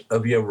gas,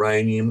 of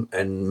uranium,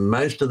 and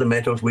most of the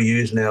metals we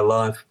use in our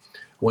life.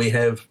 We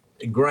have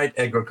great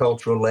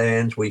agricultural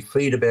lands. We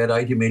feed about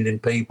 80 million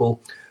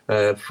people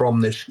from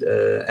this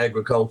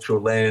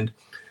agricultural land,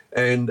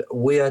 and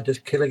we are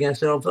just killing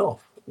ourselves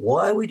off.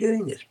 Why are we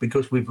doing this?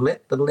 Because we've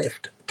let the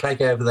left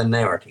take over the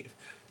narrative.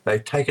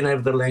 They've taken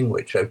over the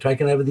language. They've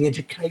taken over the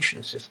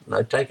education system.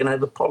 They've taken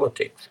over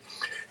politics.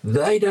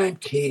 They don't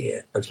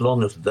care as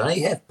long as they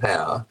have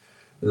power.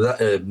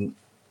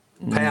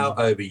 Power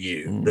over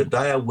you, that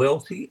they are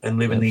wealthy and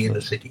live in the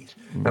inner cities.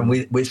 And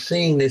we're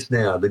seeing this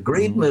now. The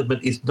Green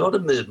movement is not a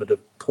movement of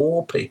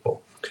poor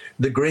people.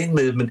 The Green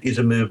movement is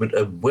a movement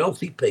of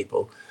wealthy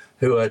people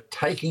who are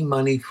taking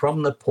money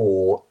from the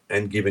poor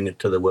and giving it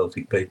to the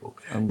wealthy people.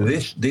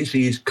 This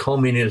is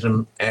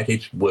communism at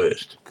its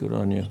worst. Good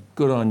on you.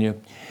 Good on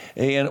you.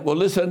 And well,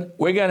 listen,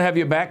 we're going to have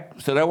you back,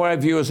 so don't worry,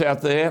 viewers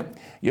out there.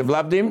 You've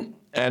loved him.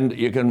 And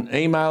you can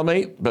email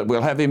me, but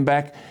we'll have him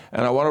back.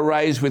 And I want to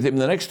raise with him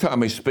the next time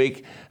we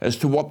speak as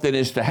to what then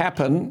is to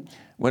happen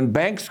when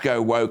banks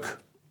go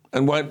woke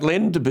and won't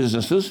lend to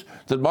businesses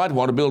that might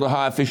want to build a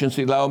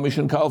high-efficiency,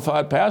 low-emission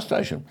coal-fired power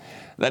station.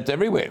 That's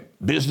everywhere.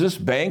 Business,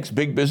 banks,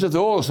 big business,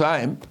 they're all the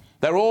same.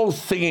 They're all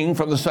singing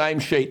from the same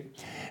sheet.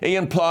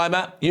 Ian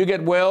Plimer, you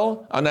get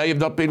well. I know you've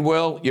not been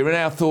well. You're in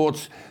our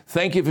thoughts.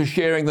 Thank you for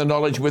sharing the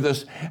knowledge with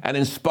us and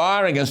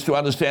inspiring us to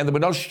understand that we're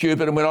not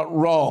stupid and we're not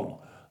wrong.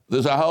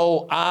 There's a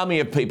whole army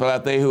of people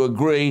out there who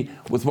agree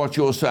with what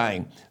you're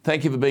saying.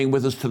 Thank you for being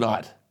with us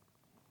tonight.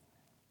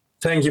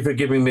 Thank you for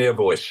giving me a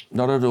voice.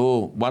 Not at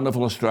all.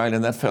 Wonderful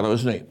Australian, that fellow,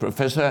 isn't he?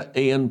 Professor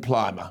Ian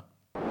Plimer.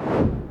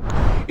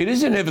 It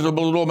is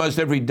inevitable that almost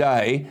every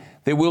day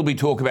there will be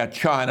talk about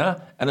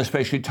China and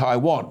especially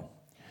Taiwan.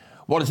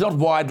 What is not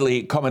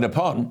widely commented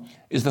upon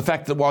is the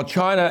fact that while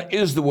China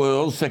is the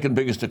world's second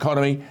biggest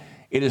economy,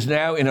 it is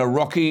now in a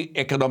rocky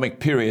economic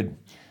period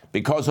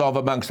because of,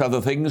 amongst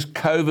other things,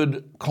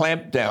 COVID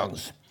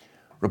clampdowns.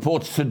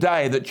 reports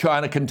today that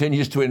China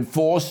continues to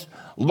enforce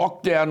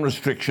lockdown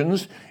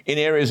restrictions in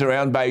areas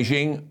around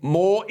Beijing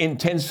more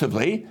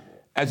intensively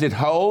as it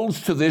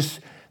holds to this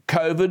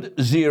COVID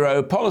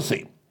zero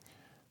policy.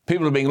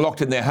 People are being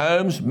locked in their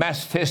homes,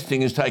 mass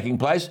testing is taking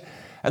place,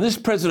 and this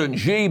President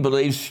Xi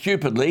believes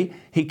stupidly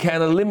he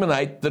can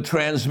eliminate the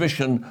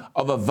transmission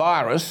of a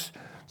virus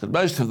that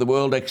most of the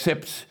world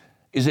accepts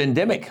is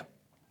endemic.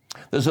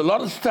 There's a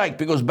lot at stake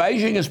because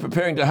Beijing is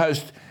preparing to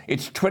host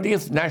its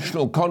 20th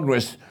National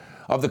Congress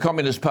of the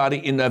Communist Party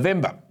in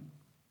November,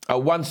 a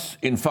once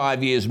in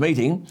 5 years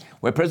meeting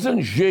where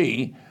President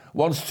Xi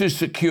wants to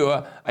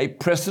secure a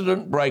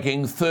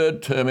precedent-breaking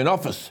third term in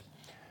office.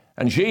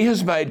 And Xi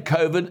has made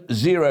COVID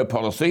zero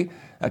policy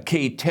a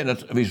key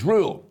tenet of his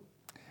rule.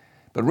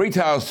 But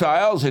retail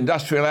sales,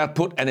 industrial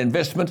output and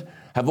investment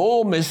have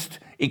all missed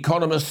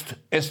economist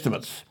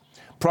estimates.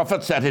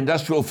 Profits at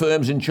industrial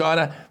firms in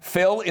China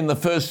fell in the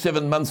first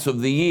 7 months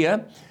of the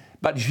year,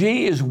 but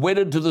Xi is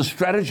wedded to the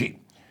strategy,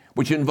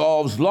 which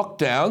involves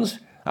lockdowns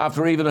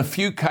after even a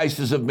few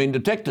cases have been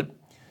detected.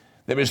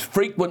 There is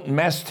frequent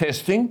mass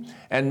testing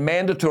and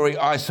mandatory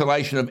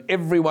isolation of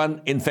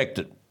everyone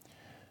infected.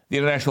 The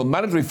International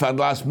Monetary Fund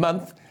last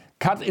month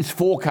cut its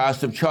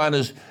forecast of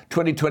China's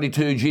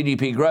 2022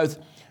 GDP growth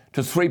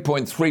to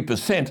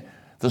 3.3%,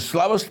 the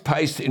slowest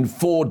pace in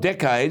 4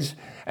 decades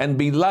and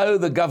below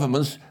the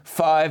government's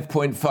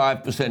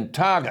 5.5%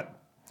 target.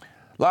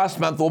 Last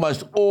month,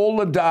 almost all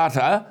the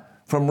data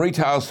from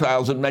retail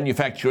sales and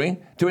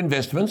manufacturing to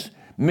investments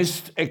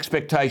missed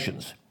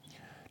expectations.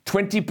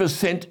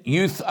 20%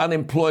 youth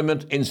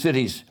unemployment in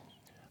cities,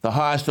 the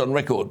highest on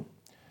record.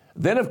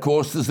 Then, of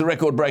course, there's the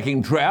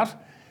record-breaking drought,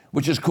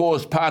 which has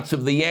caused parts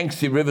of the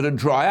Yangtze River to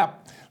dry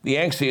up. The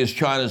Yangtze is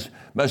China's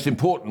most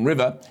important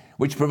river,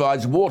 which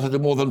provides water to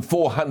more than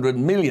 400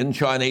 million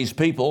Chinese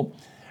people,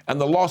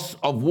 and the loss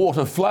of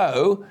water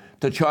flow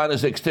to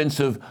China's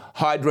extensive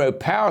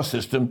hydropower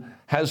system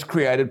has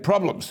created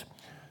problems.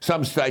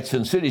 Some states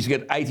and cities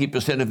get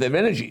 80% of their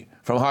energy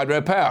from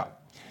hydropower.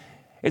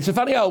 It's a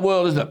funny old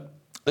world, isn't it?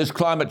 This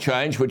climate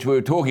change, which we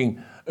were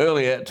talking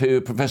earlier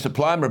to Professor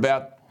Plimer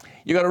about.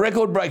 You've got a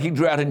record-breaking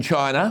drought in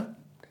China.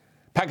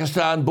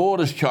 Pakistan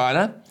borders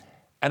China.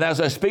 And as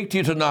I speak to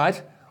you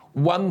tonight,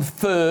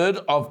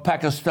 1/3 of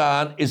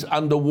Pakistan is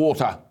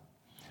underwater.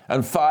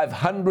 And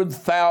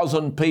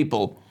 500,000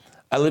 people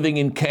are living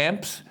in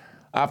camps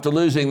after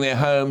losing their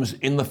homes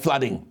in the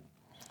flooding.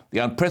 The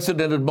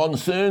unprecedented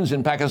monsoons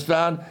in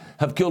Pakistan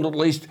have killed at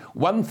least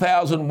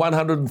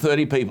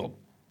 1,130 people.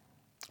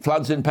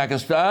 Floods in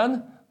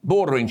Pakistan,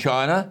 bordering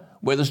China,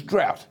 where there's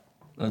drought.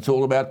 And it's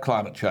all about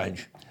climate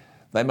change.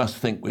 They must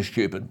think we're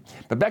stupid.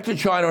 But back to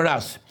China and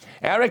us.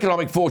 Our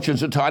economic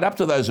fortunes are tied up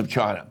to those of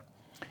China.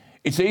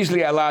 It's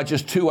easily our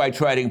largest two-way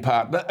trading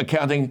partner,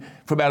 accounting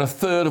for about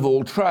 1/3 of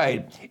all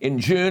trade. In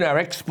June, our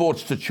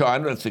exports to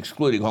China, that's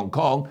excluding Hong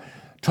Kong,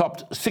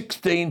 topped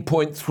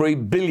 16.3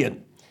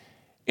 billion.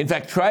 In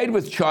fact, trade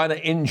with China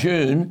in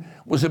June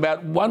was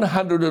about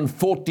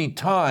 140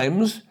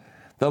 times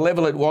the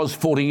level it was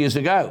 40 years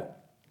ago.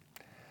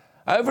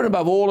 Over and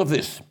above all of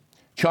this,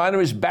 China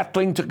is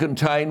battling to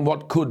contain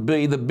what could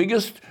be the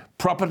biggest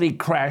property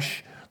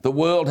crash the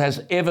world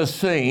has ever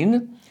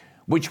seen,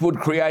 which would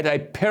create a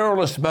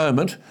perilous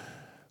moment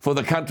for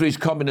the country's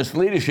communist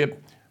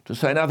leadership, to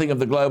say nothing of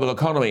the global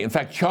economy. In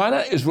fact,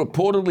 China is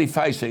reportedly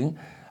facing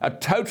a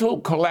total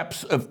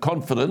collapse of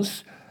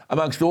confidence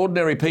amongst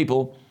ordinary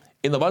people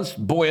in the once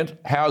buoyant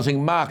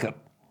housing market.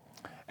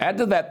 Add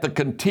to that the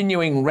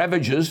continuing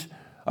ravages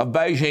of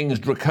Beijing's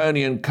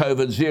draconian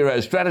COVID zero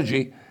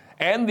strategy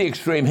and the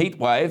extreme heat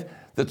wave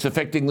that's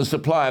affecting the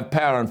supply of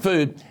power and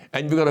food,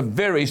 and you've got a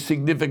very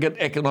significant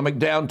economic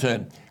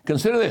downturn.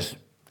 Consider this.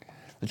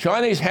 The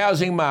Chinese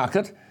housing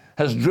market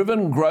has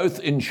driven growth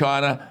in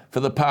China for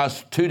the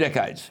past 2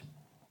 decades.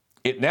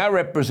 It now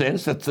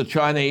represents, that's the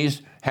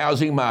Chinese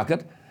housing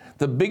market,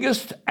 the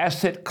biggest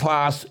asset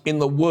class in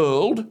the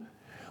world,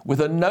 with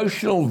a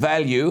notional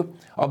value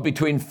of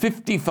between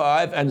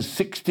 $55 and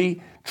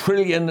 $60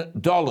 trillion,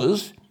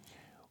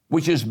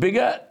 which is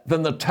bigger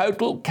than the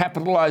total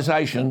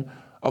capitalisation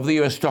of the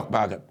US stock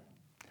market.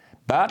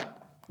 But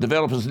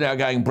developers are now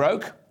going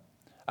broke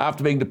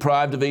after being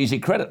deprived of easy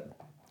credit.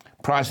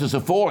 Prices are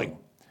falling.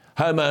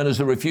 Homeowners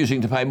are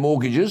refusing to pay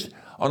mortgages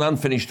on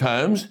unfinished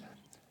homes,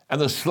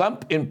 and the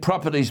slump in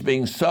properties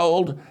being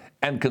sold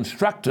and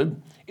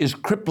constructed is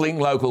crippling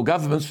local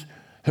governments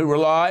who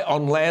rely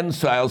on land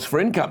sales for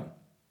income.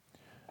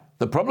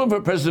 The problem for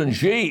President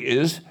Xi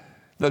is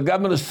the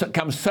government has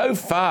come so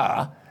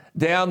far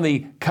down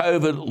the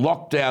COVID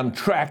lockdown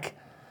track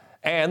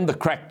and the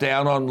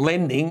crackdown on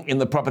lending in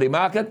the property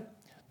market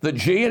that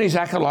Xi and his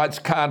acolytes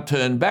can't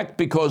turn back,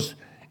 because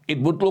it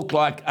would look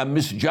like a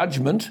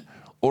misjudgment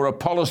or a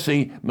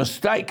policy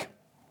mistake.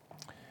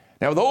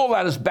 Now, with all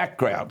that as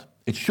background,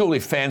 it's surely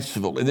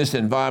fanciful in this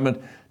environment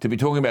to be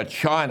talking about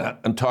China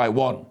and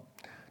Taiwan.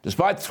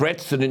 Despite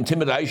threats and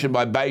intimidation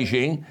by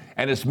Beijing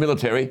and its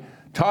military,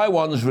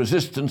 Taiwan's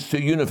resistance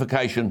to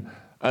unification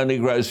only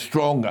grows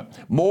stronger.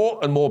 More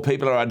and more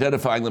people are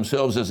identifying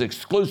themselves as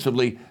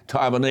exclusively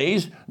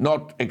Taiwanese,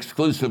 not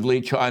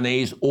exclusively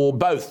Chinese or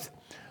both.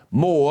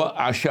 More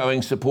are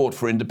showing support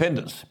for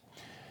independence.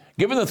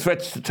 Given the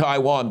threats to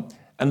Taiwan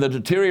and the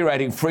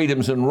deteriorating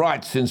freedoms and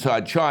rights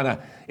inside China,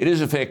 it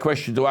is a fair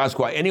question to ask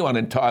why anyone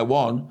in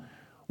Taiwan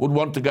would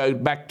want to go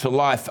back to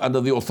life under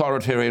the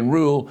authoritarian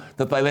rule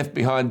that they left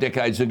behind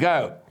decades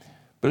ago.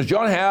 But as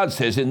John Howard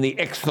says in the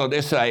excellent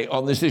essay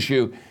on this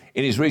issue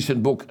in his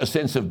recent book, A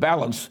Sense of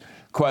Balance,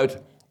 quote,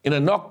 "In a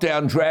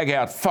knockdown,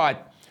 drag-out fight,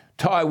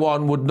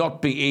 Taiwan would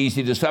not be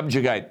easy to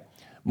subjugate.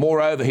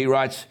 Moreover," he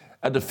writes,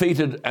 "a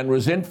defeated and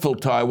resentful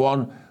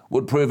Taiwan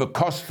would prove a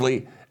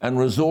costly and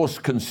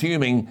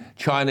resource-consuming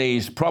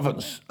Chinese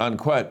province,"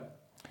 unquote.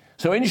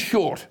 So in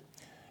short,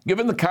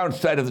 given the current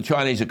state of the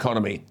Chinese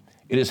economy,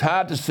 it is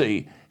hard to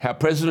see how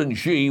President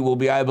Xi will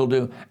be able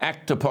to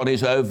act upon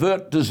his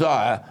overt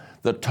desire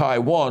that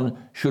Taiwan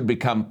should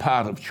become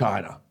part of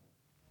China.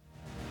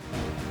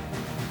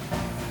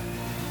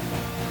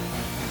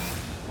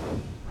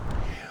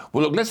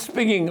 Well, look, let's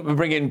bring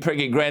in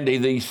Peggy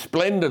Grande, the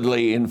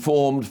splendidly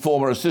informed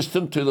former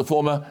assistant to the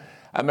former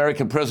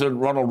American President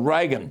Ronald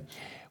Reagan.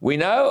 We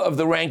know of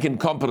the rank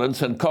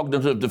incompetence and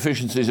cognitive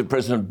deficiencies of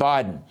President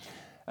Biden,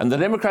 and the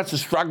Democrats are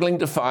struggling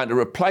to find a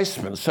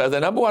replacement. So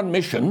their number one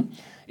mission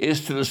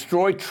is to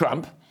destroy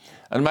Trump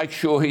and make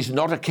sure he's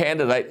not a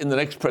candidate in the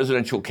next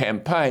presidential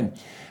campaign.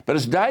 But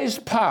as days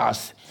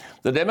pass,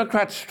 the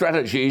Democrats'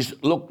 strategies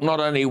look not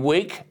only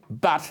weak,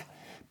 but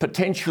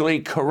potentially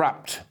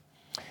corrupt.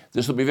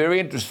 This will be very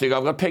interesting.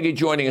 I've got Peggy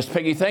joining us.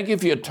 Peggy, thank you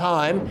for your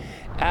time.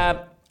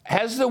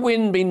 Has the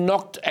wind been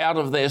knocked out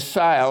of their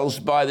sails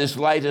by this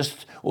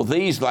latest, or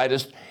these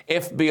latest,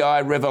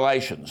 FBI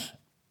revelations?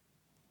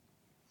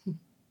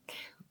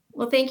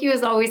 Well, thank you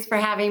as always for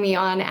having me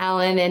on,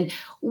 Alan. And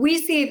we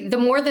see the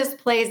more this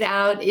plays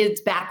out,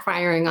 it's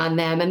backfiring on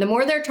them. And the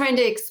more they're trying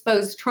to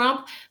expose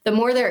Trump, the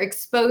more they're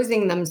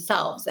exposing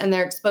themselves, and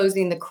they're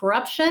exposing the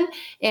corruption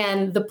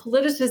and the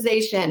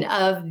politicization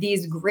of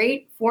these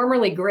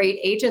formerly great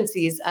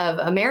agencies of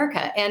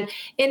America. And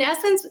in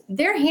essence,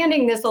 they're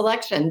handing this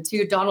election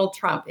to Donald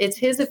Trump. It's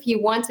his if he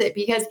wants it,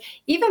 because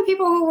even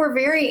people who were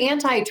very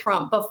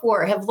anti-Trump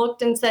before have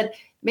looked and said,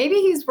 maybe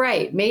he's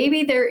right.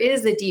 Maybe there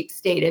is a deep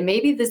state, and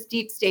maybe this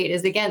deep state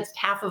is against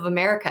half of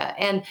America.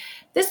 And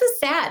this is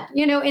sad,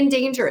 and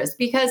dangerous,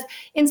 because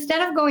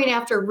instead of going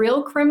after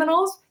real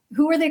criminals,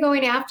 who are they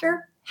going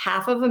after?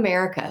 Half of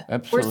America.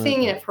 Absolutely. We're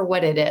seeing it for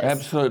what it is.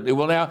 Absolutely.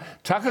 Well, now,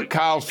 Tucker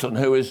Carlson,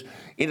 who is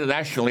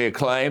internationally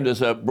acclaimed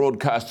as a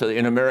broadcaster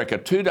in America,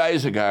 2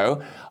 days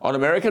ago on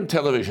American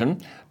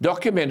television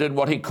documented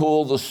what he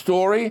called the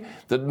story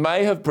that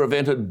may have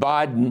prevented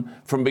Biden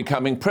from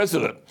becoming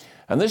president.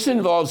 And this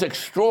involves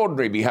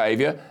extraordinary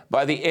behaviour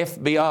by the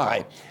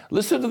FBI.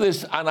 Listen to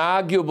this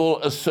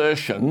unarguable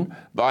assertion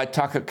by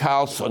Tucker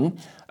Carlson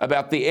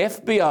about the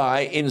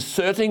FBI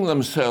inserting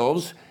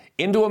themselves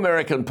into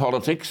American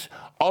politics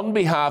on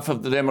behalf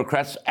of the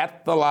Democrats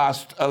at the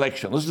last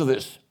election. Listen to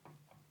this.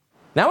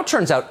 Now it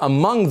turns out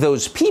among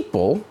those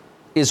people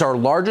is our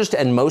largest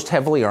and most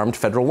heavily armed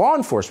federal law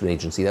enforcement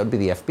agency. That would be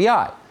the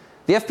FBI.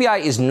 The FBI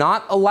is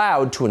not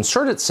allowed to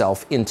insert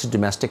itself into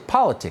domestic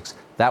politics.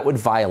 That would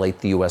violate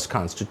the U.S.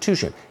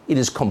 Constitution. It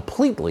is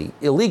completely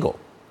illegal.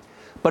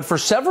 But for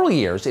several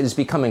years, it has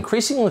become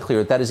increasingly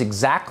clear that is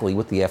exactly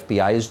what the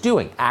FBI is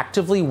doing,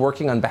 actively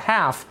working on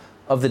behalf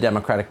of the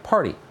Democratic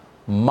Party,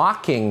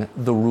 mocking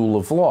the rule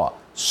of law,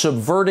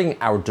 subverting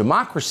our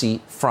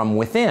democracy from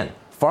within,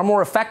 far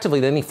more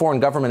effectively than any foreign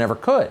government ever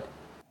could.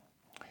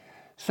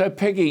 So,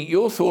 Peggy,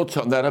 your thoughts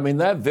on that? I mean,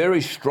 they're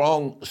very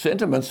strong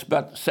sentiments,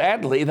 but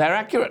sadly, they're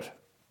accurate.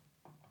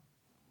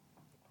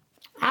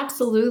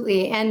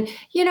 Absolutely. And,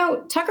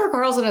 Tucker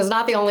Carlson is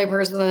not the only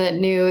person that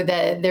knew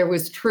that there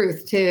was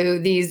truth to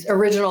these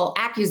original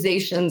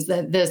accusations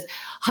that this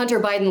Hunter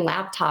Biden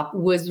laptop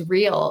was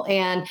real.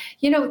 And,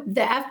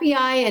 the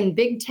FBI and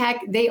big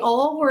tech, they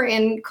all were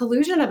in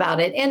collusion about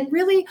it. And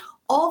really,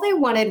 all they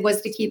wanted was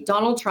to keep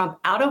Donald Trump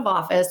out of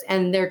office,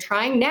 and they're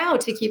trying now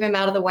to keep him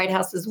out of the White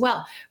House as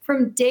well.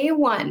 From day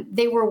one,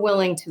 they were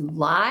willing to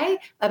lie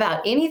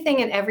about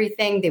anything and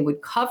everything. They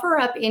would cover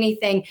up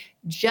anything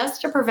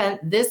just to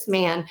prevent this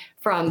man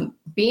from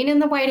being in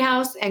the White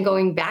House and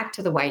going back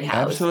to the White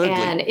House. Absolutely.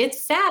 And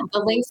it's sad, the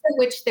lengths at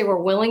which they were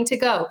willing to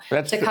go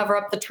cover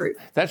up the truth.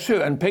 That's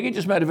true. And Peggy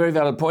just made a very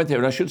valid point there.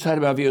 And I should say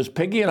to our viewers,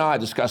 Peggy and I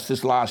discussed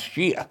this last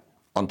year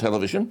on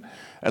television,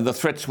 and the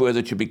threats were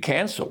that you'd be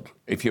cancelled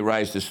if you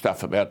raised this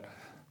stuff about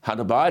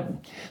Hunter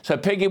Biden. So,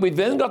 Peggy, we've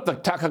then got the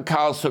Tucker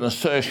Carlson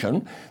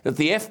assertion that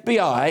the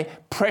FBI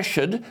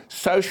pressured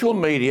social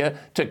media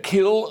to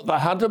kill the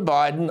Hunter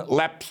Biden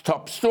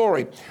laptop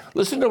story.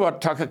 Listen to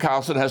what Tucker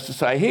Carlson has to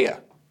say here.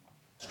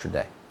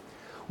 Yesterday,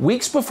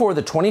 weeks before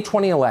the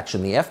 2020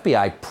 election, the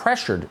FBI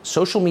pressured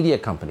social media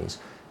companies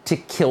to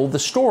kill the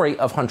story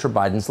of Hunter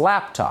Biden's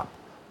laptop.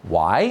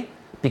 Why?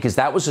 Because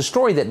that was a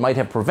story that might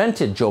have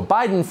prevented Joe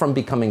Biden from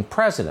becoming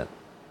president.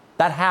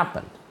 That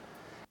happened.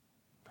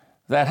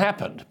 that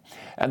happened.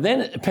 And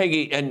then,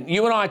 Peggy, and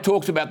you and I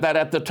talked about that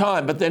at the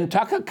time, but then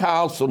Tucker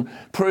Carlson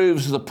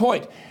proves the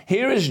point.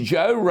 Here is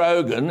Joe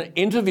Rogan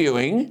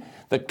interviewing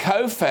the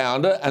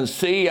co-founder and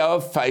CEO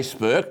of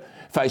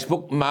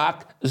Facebook,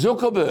 Mark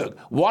Zuckerberg.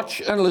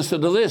 Watch and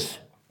listen to this.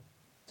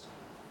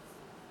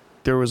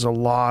 There was a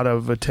lot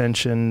of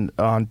attention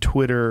on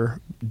Twitter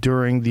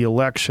during the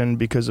election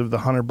because of the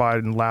Hunter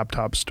Biden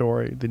laptop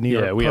story. The New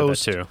York Post. Yeah, we have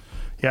that too.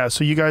 Yeah,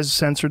 so you guys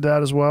censored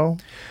that as well?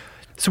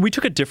 So we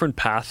took a different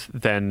path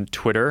than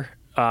Twitter.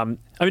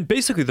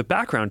 Basically the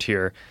background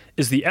here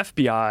is the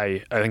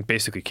FBI, I think,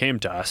 basically came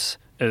to us,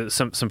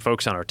 some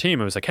folks on our team,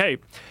 and was like, hey,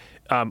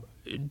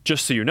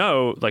 just so you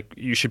know, like,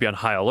 you should be on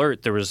high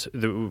alert.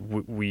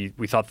 We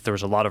thought that there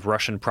was a lot of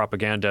Russian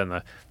propaganda in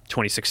the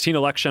 2016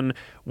 election.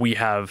 We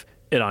have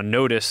it on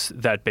notice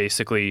that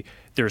basically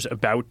there's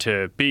about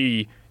to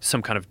be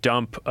some kind of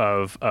dump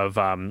of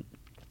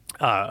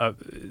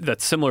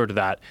that's similar to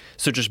that.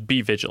 So just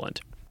be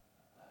vigilant.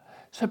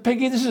 So,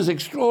 Peggy, this is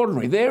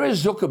extraordinary. There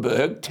is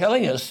Zuckerberg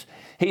telling us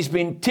he's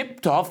been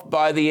tipped off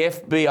by the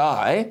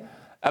FBI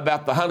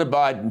about the Hunter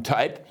Biden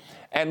tape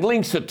and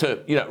links it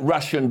to,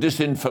 Russian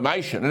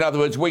disinformation. In other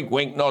words, wink,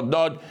 wink, nod,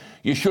 nod.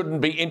 You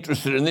shouldn't be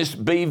interested in this.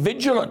 Be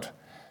vigilant.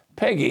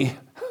 Peggy,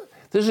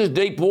 this is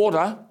deep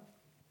water.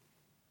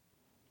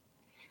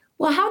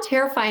 Well, how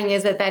terrifying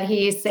is it that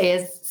he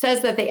says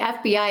that the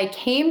FBI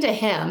came to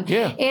him,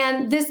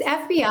 and this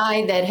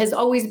FBI that has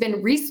always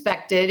been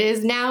respected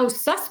is now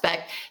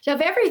suspect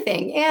of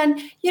everything. And,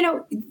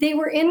 they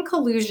were in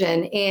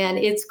collusion, and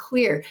it's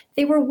clear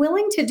they were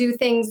willing to do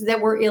things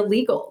that were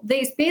illegal.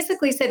 They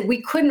basically said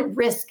we couldn't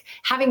risk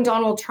having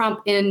Donald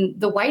Trump in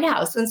the White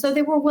House. And so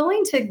they were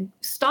willing to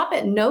stop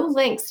at no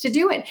lengths to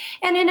do it.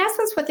 And in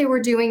essence, what they were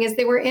doing is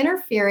they were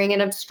interfering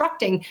and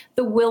obstructing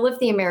the will of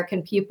the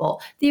American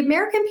people. The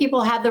American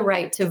people had the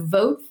right to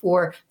vote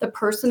for the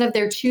person of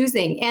their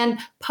choosing. And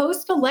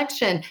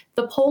post-election,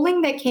 the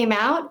polling that came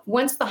out,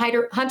 once the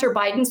Hunter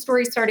Biden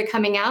story started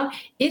coming out,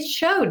 it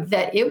showed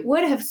that it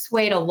would have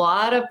swayed a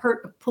lot of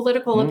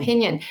political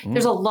opinion.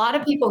 There's a lot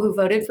of people who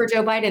voted for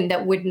Joe Biden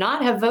that would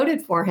not have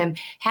voted for him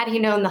had he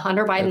known the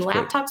Hunter Biden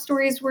laptop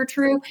stories were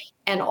true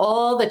and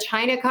all the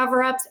China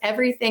cover-ups,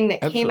 everything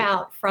that came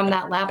out from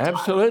that laptop.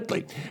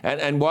 Absolutely.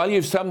 And while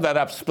you've summed that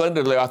up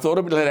splendidly, I thought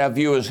I'd let our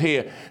viewers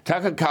hear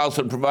Tucker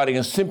Carlson providing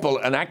a simple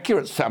and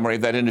accurate summary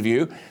of that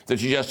interview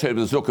that you just heard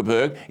with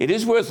Zuckerberg. It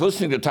is worth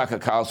listening to Tucker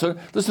Carlson.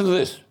 Listen to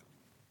this.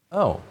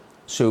 Oh,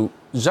 so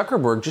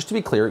Zuckerberg, just to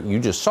be clear, you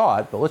just saw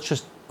it, but let's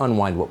just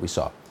unwind what we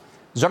saw.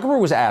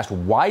 Zuckerberg was asked,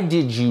 why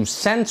did you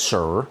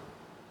censor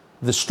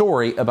the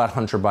story about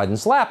Hunter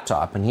Biden's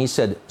laptop? And he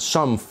said,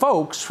 some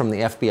folks from the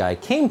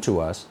FBI came to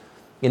us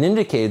and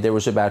indicated there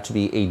was about to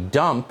be a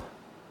dump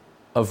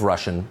of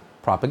Russian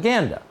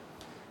propaganda.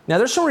 Now,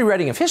 there's some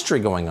rewriting of history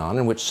going on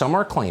in which some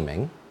are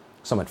claiming,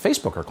 some at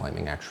Facebook are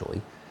claiming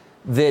actually,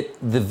 that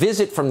the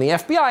visit from the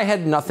FBI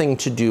had nothing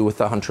to do with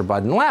the Hunter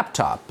Biden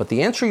laptop. But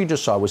the answer you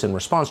just saw was in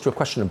response to a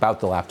question about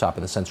the laptop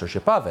and the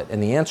censorship of it.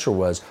 And the answer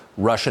was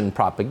Russian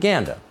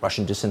propaganda,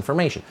 Russian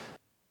disinformation.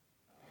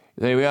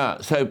 There we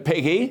are. So,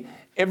 Peggy,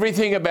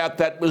 everything about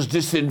that was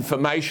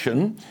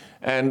disinformation,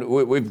 and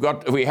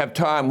we have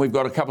time. We've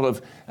got a couple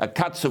of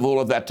cuts of all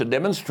of that to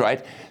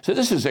demonstrate. So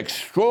this is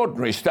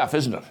extraordinary stuff,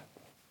 isn't it?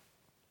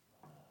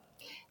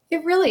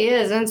 It really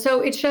is. And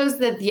so it shows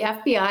that the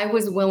FBI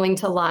was willing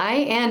to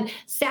lie. And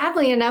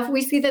sadly enough,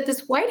 we see that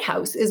this White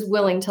House is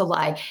willing to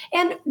lie.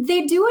 And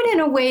they do it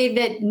in a way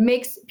that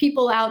makes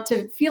people out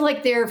to feel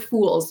like they're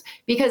fools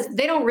because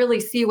they don't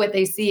really see what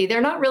they see. They're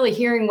not really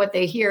hearing what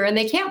they hear, and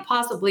they can't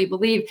possibly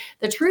believe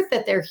the truth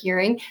that they're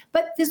hearing.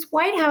 But this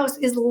White House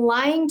is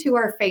lying to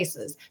our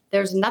faces.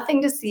 There's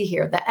nothing to see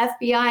here. The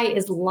FBI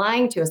is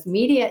lying to us.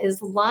 Media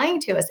is lying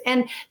to us.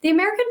 And the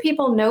American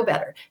people know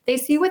better. They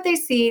see what they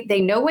see.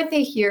 They know what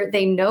they hear.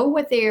 They know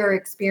what they are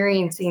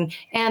experiencing.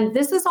 And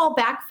this is all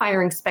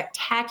backfiring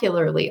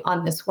spectacularly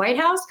on this White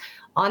House,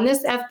 on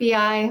this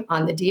FBI,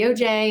 on the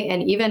DOJ,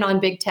 and even on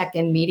big tech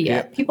and media.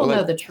 Yeah. People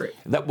know the truth.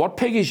 What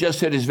Peggy's just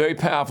said is very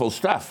powerful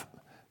stuff.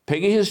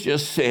 Peggy has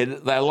just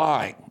said they're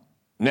lying.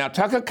 Now,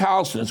 Tucker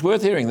Carlson, it's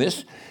worth hearing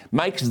this,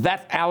 makes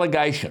that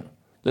allegation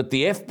that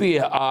the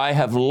FBI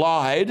have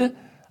lied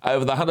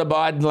over the Hunter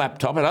Biden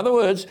laptop. In other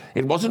words,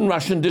 it wasn't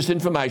Russian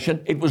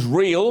disinformation. It was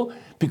real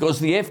because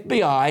the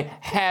FBI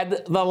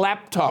had the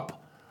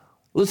laptop.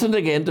 Listen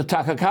again to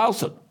Tucker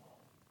Carlson.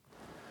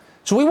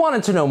 So we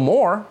wanted to know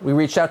more. We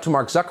reached out to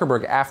Mark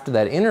Zuckerberg after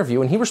that interview,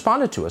 and he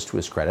responded to us, to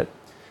his credit.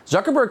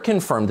 Zuckerberg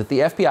confirmed that the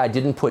FBI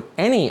didn't put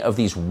any of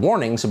these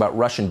warnings about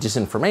Russian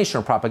disinformation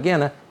or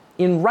propaganda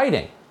in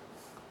writing.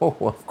 Oh,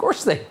 well, of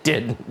course they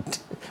didn't.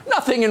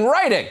 Nothing in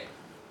writing.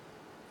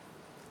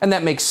 And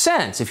that makes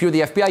sense. If you're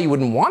the FBI, you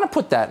wouldn't want to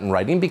put that in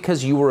writing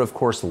because you were, of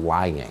course,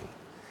 lying.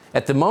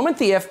 At the moment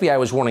the FBI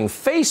was warning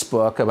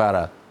Facebook about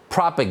a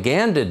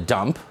propaganda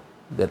dump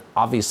that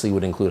obviously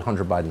would include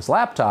Hunter Biden's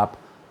laptop,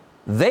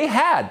 they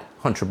had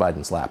Hunter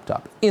Biden's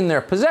laptop in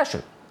their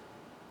possession.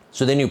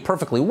 So they knew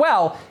perfectly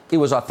well it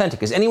was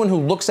authentic, as anyone who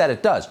looks at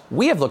it does.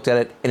 We have looked at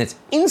it, and it's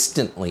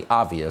instantly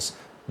obvious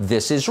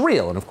this is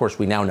real. And of course,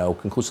 we now know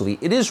conclusively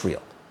it is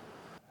real.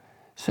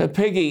 So,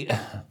 Peggy,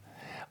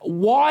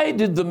 why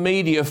did the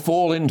media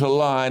fall into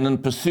line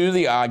and pursue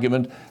the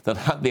argument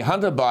that the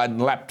Hunter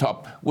Biden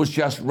laptop was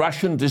just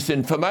Russian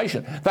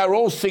disinformation? They were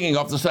all singing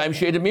off the same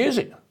sheet of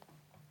music.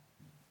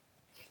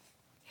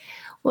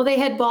 Well, they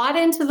had bought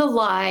into the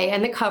lie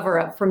and the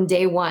cover-up from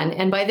day one.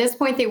 And by this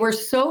point, they were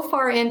so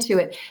far into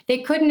it, they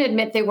couldn't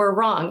admit they were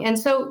wrong. And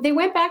so they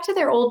went back to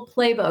their old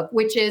playbook,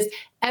 which is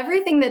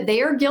everything that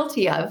they are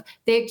guilty of,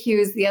 they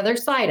accuse the other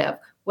side of.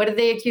 What did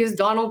they accuse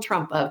Donald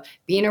Trump of?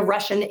 Being a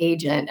Russian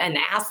agent, an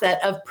asset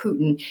of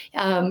Putin.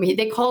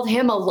 They called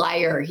him a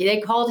liar.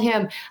 They called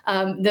him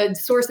the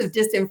source of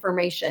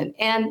disinformation.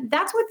 And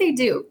that's what they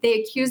do.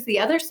 They accuse the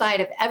other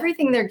side of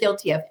everything they're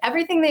guilty of.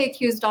 Everything they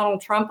accused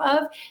Donald Trump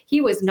of,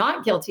 he was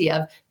not guilty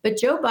of. But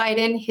Joe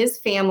Biden, his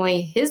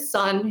family, his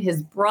son,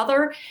 his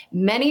brother,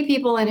 many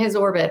people in his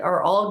orbit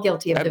are all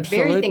guilty of the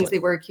very things they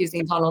were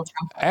accusing Donald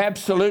Trump of.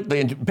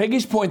 Absolutely. And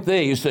Peggy's point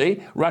there, you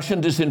see,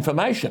 Russian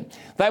disinformation.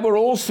 They were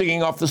all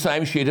singing off the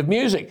same sheet of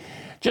music.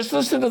 Just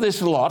listen to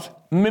this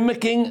lot,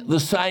 mimicking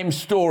the same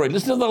story.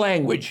 Listen to the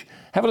language.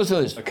 Have a listen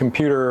to this. A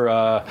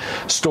computer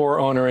store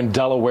owner in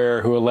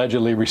Delaware who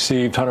allegedly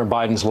received Hunter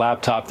Biden's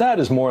laptop.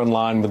 That is more in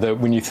line with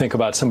when you think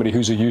about somebody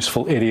who's a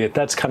useful idiot.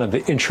 That's kind of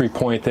the entry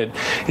point that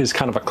is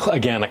kind of,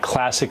 a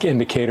classic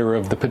indicator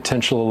of the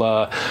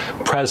potential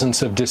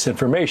presence of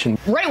disinformation.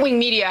 Right-wing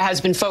media has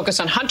been focused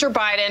on Hunter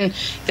Biden,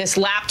 this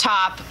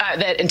laptop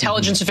that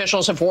intelligence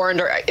officials have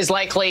warned is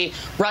likely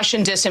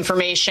Russian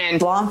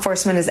disinformation. Law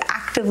enforcement is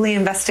actively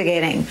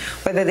investigating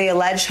whether the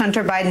alleged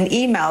Hunter Biden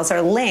emails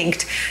are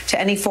linked to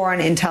any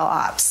foreign intel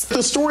ops.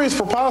 The story is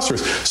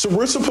preposterous. So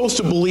we're supposed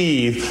to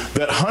believe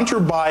that Hunter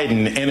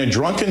Biden, in a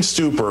drunken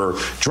stupor,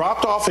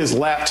 dropped off his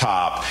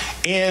laptop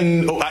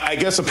in, I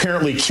guess,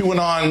 apparently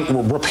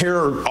QAnon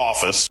repair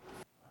office.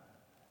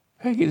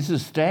 Peggy, this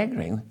is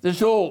staggering. They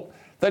just all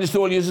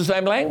use the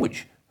same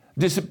language.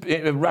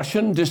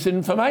 Russian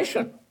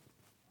disinformation.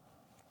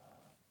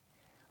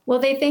 Well,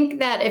 they think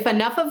that if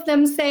enough of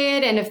them say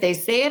it, and if they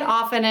say it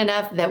often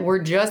enough, that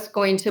we're just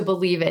going to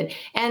believe it.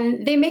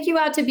 And they make you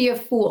out to be a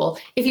fool.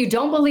 If you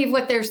don't believe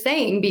what they're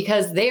saying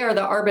because they are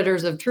the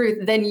arbiters of truth,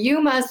 then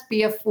you must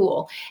be a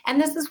fool.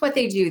 And this is what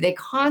they do. They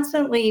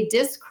constantly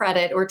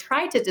discredit or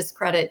try to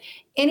discredit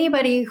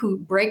anybody who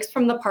breaks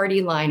from the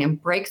party line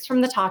and breaks from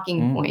the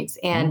talking points.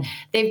 And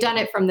they've done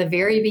it from the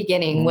very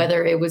beginning,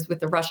 whether it was with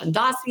the Russian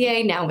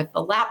dossier, now with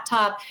the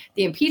laptop,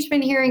 the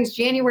impeachment hearings,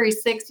 January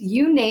 6th,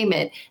 you name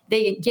it.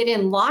 They get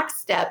in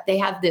lockstep. They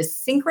have this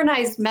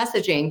synchronized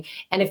messaging.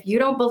 And if you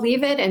don't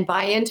believe it and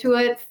buy into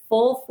it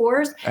full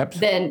force,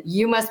 then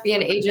you must be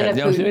an agent of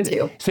Putin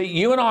too. See,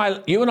 you and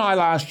I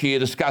last year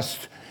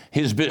discussed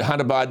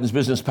Hunter Biden's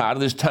business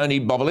partner, this Tony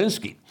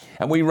Bobulinski.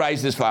 And we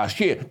raised this last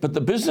year. But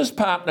the business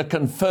partner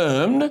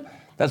confirmed,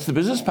 that's the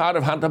business partner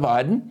of Hunter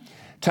Biden,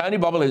 Tony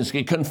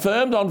Bobulinski,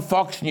 confirmed on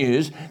Fox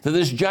News that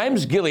this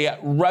James Gilliar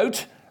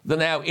wrote the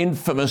now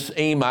infamous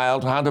email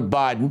to Hunter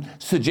Biden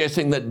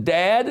suggesting that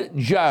Dad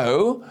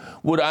Joe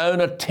would own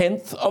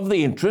 1/10 of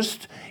the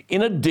interest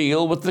in a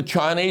deal with the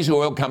Chinese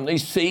oil company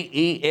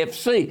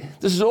CEFC.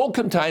 This is all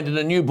contained in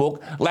a new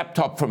book,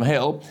 Laptop from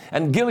Hell,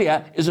 and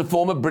Gilliar is a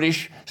former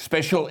British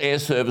Special Air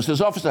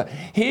Services officer.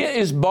 Here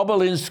is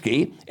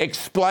Bobulinski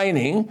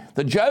explaining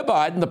that Joe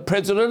Biden, the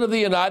President of the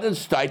United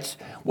States,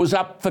 was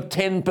up for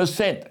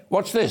 10%.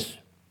 Watch this.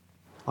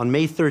 On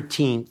May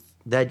 13th,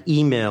 that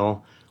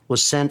email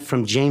was sent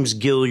from James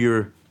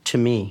Gilliar to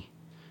me.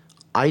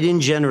 I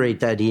didn't generate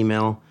that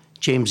email.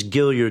 James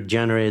Gilliar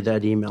generated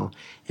that email.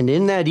 And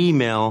in that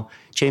email,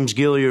 James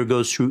Gilliar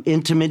goes through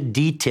intimate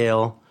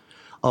detail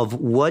of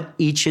what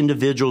each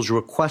individual's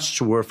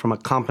requests were from a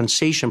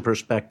compensation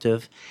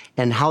perspective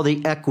and how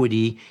the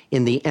equity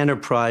in the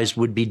enterprise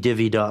would be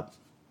divvied up.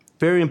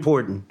 Very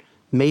important.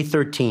 May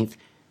 13th,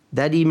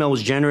 that email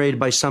was generated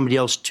by somebody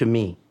else to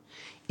me.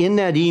 In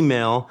that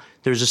email,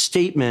 there's a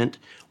statement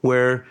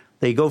where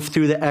they go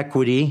through the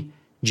equity.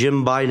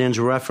 Jim Biden's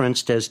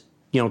referenced as,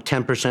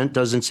 10%.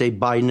 Doesn't say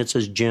Biden, it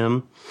says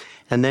Jim.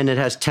 And then it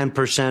has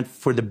 10%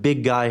 for the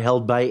big guy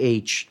held by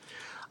H.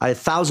 I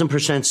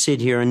 1,000%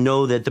 sit here and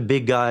know that the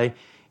big guy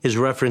is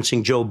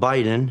referencing Joe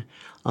Biden.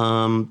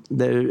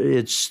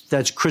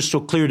 That's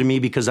crystal clear to me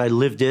because I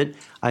lived it.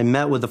 I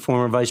met with the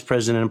former vice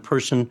president in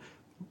person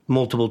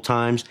multiple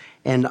times,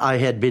 and I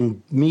had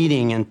been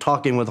meeting and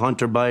talking with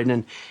Hunter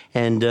Biden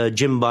and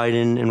Jim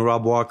Biden and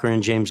Rob Walker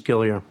and James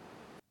Gilliar.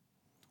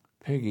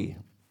 Peggy,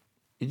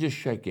 you just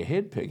shake your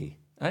head, Peggy,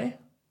 eh?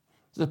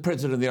 The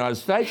President of the United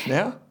States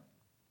now.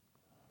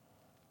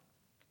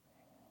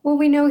 Well,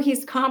 we know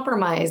he's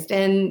compromised.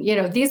 And,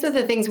 these are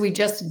the things we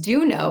just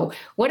do know.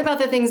 What about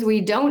the things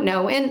we don't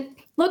know? And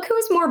look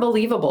who's more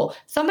believable.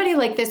 Somebody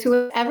like this who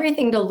has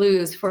everything to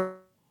lose for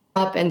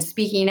up and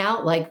speaking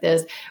out like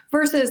this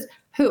versus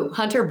who?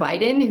 Hunter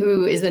Biden,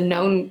 who is a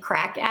known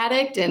crack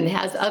addict and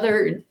has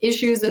other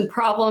issues and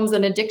problems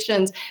and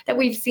addictions that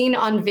we've seen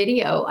on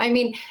video. I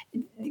mean,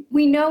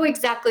 we know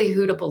exactly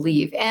who to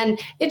believe. And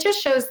it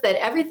just shows that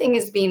everything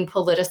is being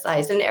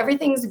politicized and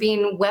everything's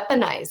being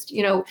weaponized.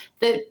 You know,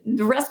 the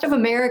rest of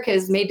America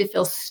is made to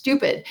feel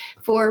stupid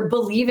for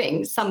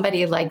believing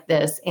somebody like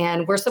this.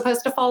 And we're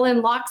supposed to fall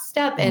in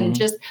lockstep and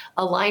just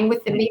align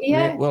with the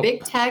media,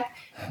 big tech,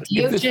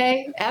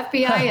 DOJ,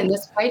 FBI, and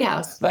this White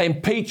House. They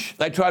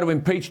try to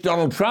impeach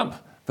Donald Trump.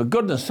 For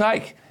goodness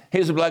sake,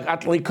 here's a bloke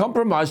utterly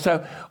compromised.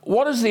 So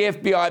what does the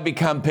FBI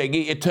become,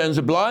 Peggy? It turns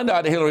a blind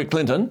eye to Hillary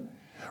Clinton,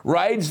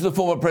 raids the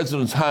former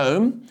president's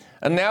home,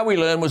 and now we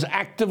learn was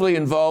actively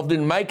involved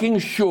in making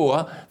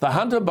sure the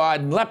Hunter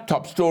Biden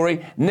laptop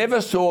story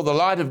never saw the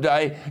light of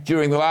day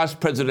during the last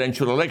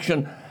presidential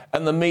election,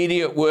 and the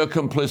media were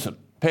complicit.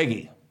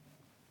 Peggy.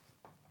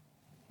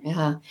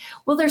 Yeah.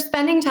 Well, they're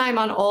spending time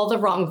on all the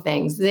wrong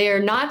things.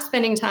 They're not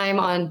spending time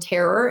on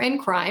terror and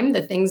crime,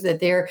 the things that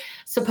they're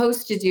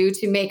supposed to do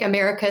to make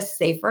America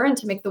safer and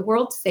to make the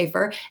world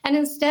safer. And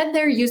instead,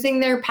 they're using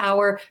their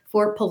power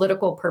for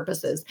political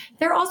purposes.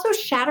 They're also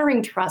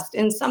shattering trust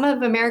in some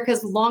of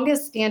America's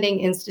longest standing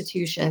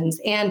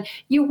institutions. And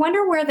you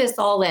wonder where this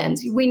all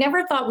ends. We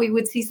never thought we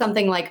would see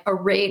something like a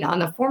raid on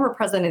the former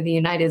president of the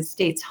United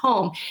States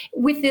home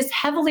with this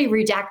heavily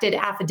redacted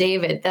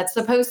affidavit that's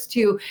supposed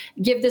to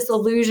give this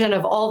illusion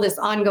of all this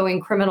ongoing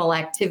criminal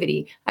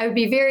activity. I would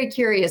be very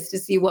curious to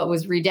see what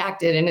was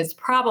redacted, and it's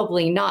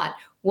probably not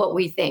what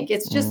we think.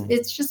 It's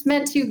just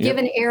meant to give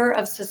an air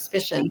of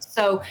suspicion.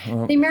 So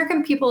the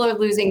American people are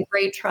losing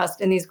great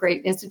trust in these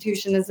great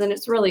institutions, and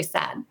it's really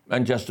sad.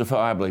 And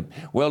justifiably.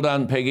 Well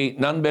done, Peggy.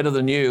 None better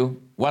than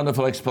you.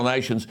 Wonderful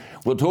explanations.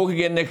 We'll talk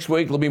again next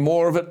week. There'll be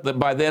more of it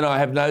by then, I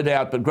have no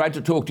doubt. But great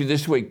to talk to you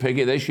this week,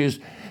 Peggy. There she is,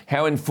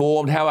 how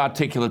informed, how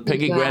articulate.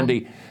 Peggy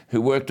Grande,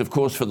 who worked, of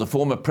course, for the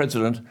former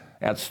president,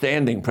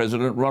 outstanding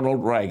President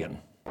Ronald Reagan.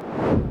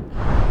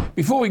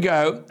 Before we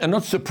go, a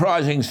not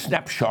surprising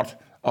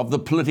snapshot of the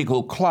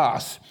political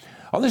class.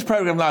 On this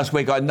program last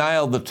week, I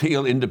nailed the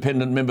Teal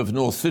Independent member for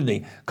North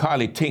Sydney,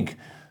 Kylie Tink,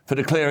 for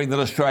declaring that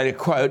Australia,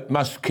 quote,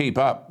 must keep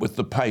up with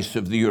the pace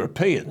of the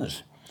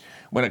Europeans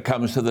when it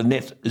comes to the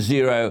net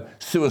zero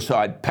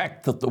suicide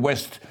pact that the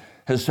West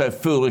has so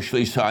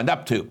foolishly signed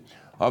up to.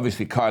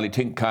 Obviously, Kylie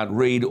Tink can't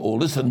read or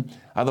listen,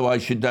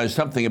 otherwise she'd know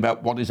something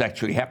about what is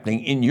actually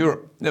happening in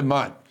Europe. Never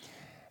mind.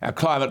 Our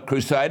climate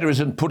crusader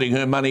isn't putting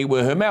her money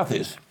where her mouth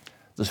is.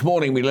 This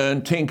morning we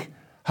learned Tink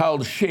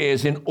holds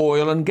shares in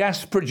oil and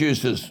gas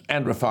producers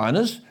and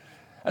refiners,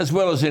 as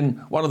well as in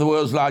one of the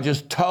world's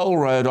largest toll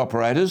road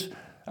operators,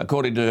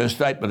 according to her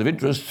statement of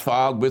interests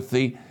filed with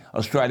the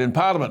Australian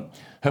Parliament.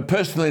 Her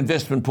personal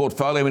investment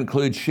portfolio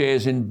includes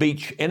shares in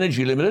Beach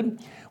Energy Limited,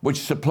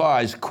 which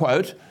supplies,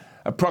 quote,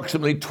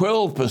 approximately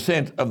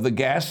 12% of the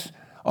gas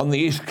on the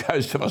east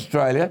coast of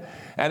Australia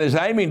and is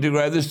aiming to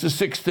grow this to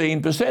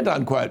 16%,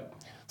 unquote,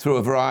 through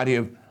a variety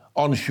of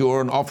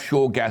onshore and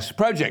offshore gas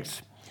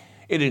projects.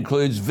 It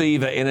includes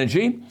Viva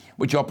Energy,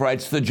 which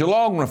operates the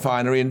Geelong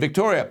refinery in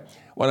Victoria,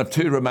 one of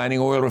two remaining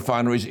oil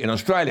refineries in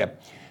Australia.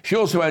 She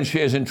also owns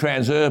shares in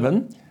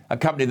Transurban, a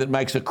company that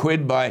makes a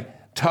quid by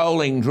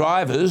tolling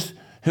drivers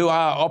who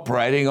are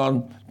operating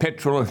on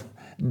petrol and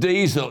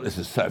diesel. This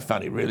is so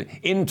funny, really.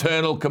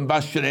 Internal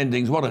combustion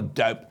engines. What a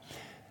dope.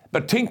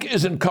 But Tink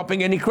isn't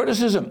copping any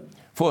criticism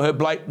for her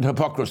blatant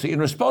hypocrisy. In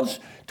response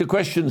to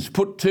questions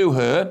put to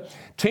her,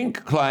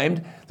 Tink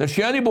claimed that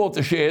she only bought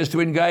the shares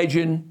to engage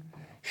in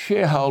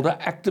shareholder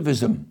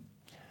activism.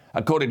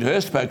 According to her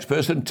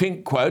spokesperson,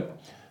 Tink, quote,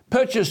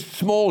 purchased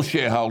small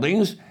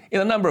shareholdings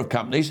in a number of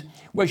companies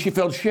where she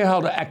felt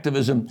shareholder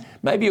activism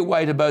may be a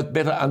way to both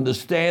better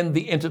understand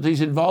the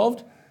entities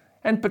involved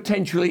and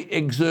potentially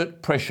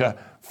exert pressure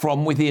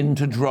from within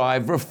to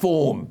drive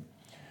reform.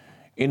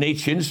 In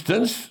each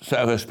instance,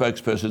 so her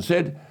spokesperson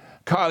said,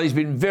 Kylie's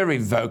been very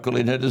vocal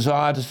in her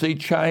desire to see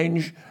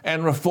change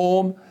and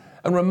reform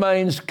and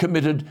remains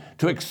committed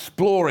to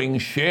exploring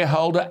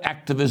shareholder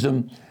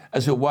activism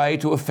as a way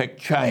to effect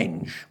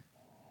change.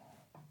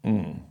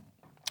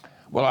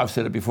 Well, I've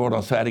said it before and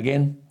I'll say it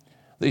again.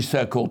 These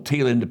so-called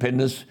teal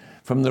independents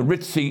from the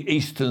ritzy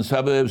eastern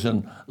suburbs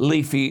and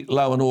leafy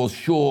lower north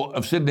shore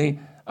of Sydney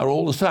are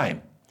all the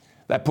same.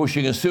 They're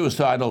pushing a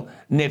suicidal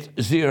net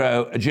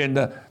zero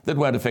agenda that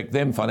won't affect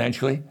them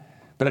financially,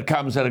 but it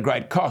comes at a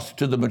great cost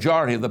to the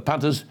majority of the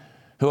punters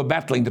who are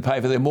battling to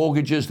pay for their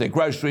mortgages, their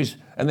groceries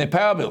and their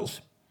power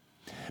bills.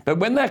 But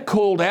when they're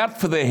called out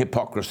for their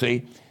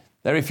hypocrisy,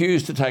 they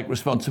refuse to take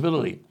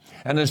responsibility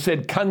and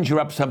instead conjure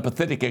up some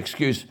pathetic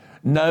excuse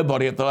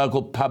nobody at the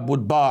local pub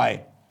would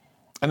buy.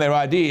 And their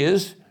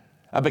ideas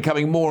are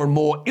becoming more and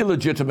more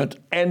illegitimate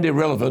and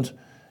irrelevant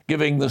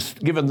given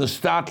the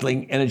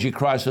startling energy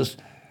crisis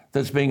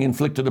that's being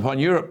inflicted upon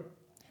Europe.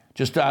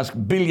 Just ask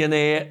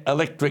billionaire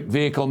electric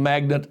vehicle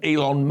magnate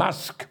Elon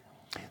Musk.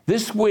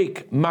 This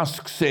week,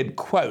 Musk said,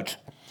 quote,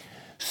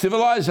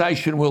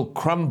 civilization will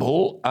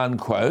crumble,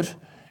 unquote,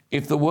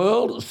 if the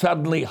world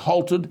suddenly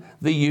halted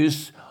the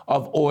use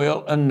of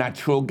oil and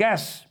natural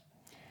gas.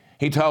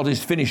 He told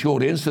his Finnish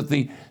audience that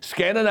the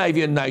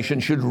Scandinavian nation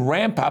should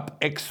ramp up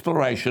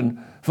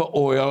exploration for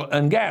oil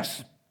and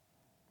gas.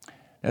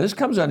 Now, this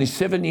comes only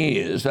 7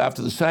 years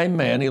after the same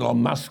man,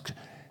 Elon Musk,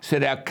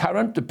 said our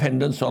current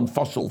dependence on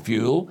fossil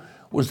fuel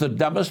was the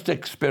dumbest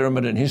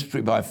experiment in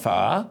history by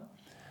far,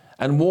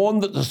 and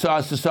warned that the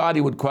society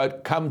would,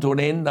 quote, come to an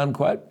end,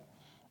 unquote,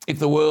 if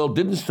the world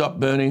didn't stop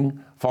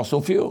burning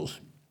fossil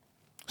fuels.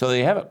 So there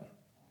you have it.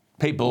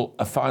 People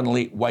are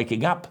finally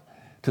waking up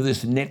to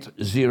this net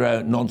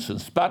zero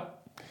nonsense.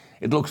 But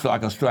it looks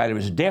like Australia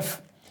is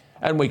deaf,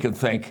 and we can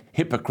thank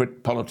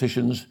hypocrite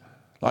politicians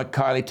like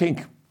Kylie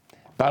Tink.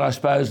 But I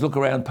suppose, look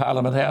around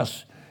Parliament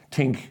House,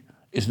 Tink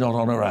is not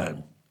on her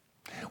own.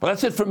 Well,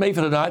 that's it from me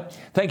for tonight.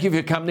 Thank you for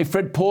your company.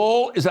 Fred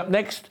Paul is up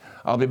next.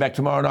 I'll be back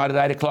tomorrow night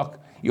at 8 o'clock.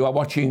 You are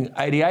watching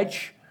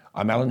ADH.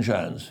 I'm Alan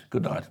Jones.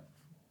 Good night.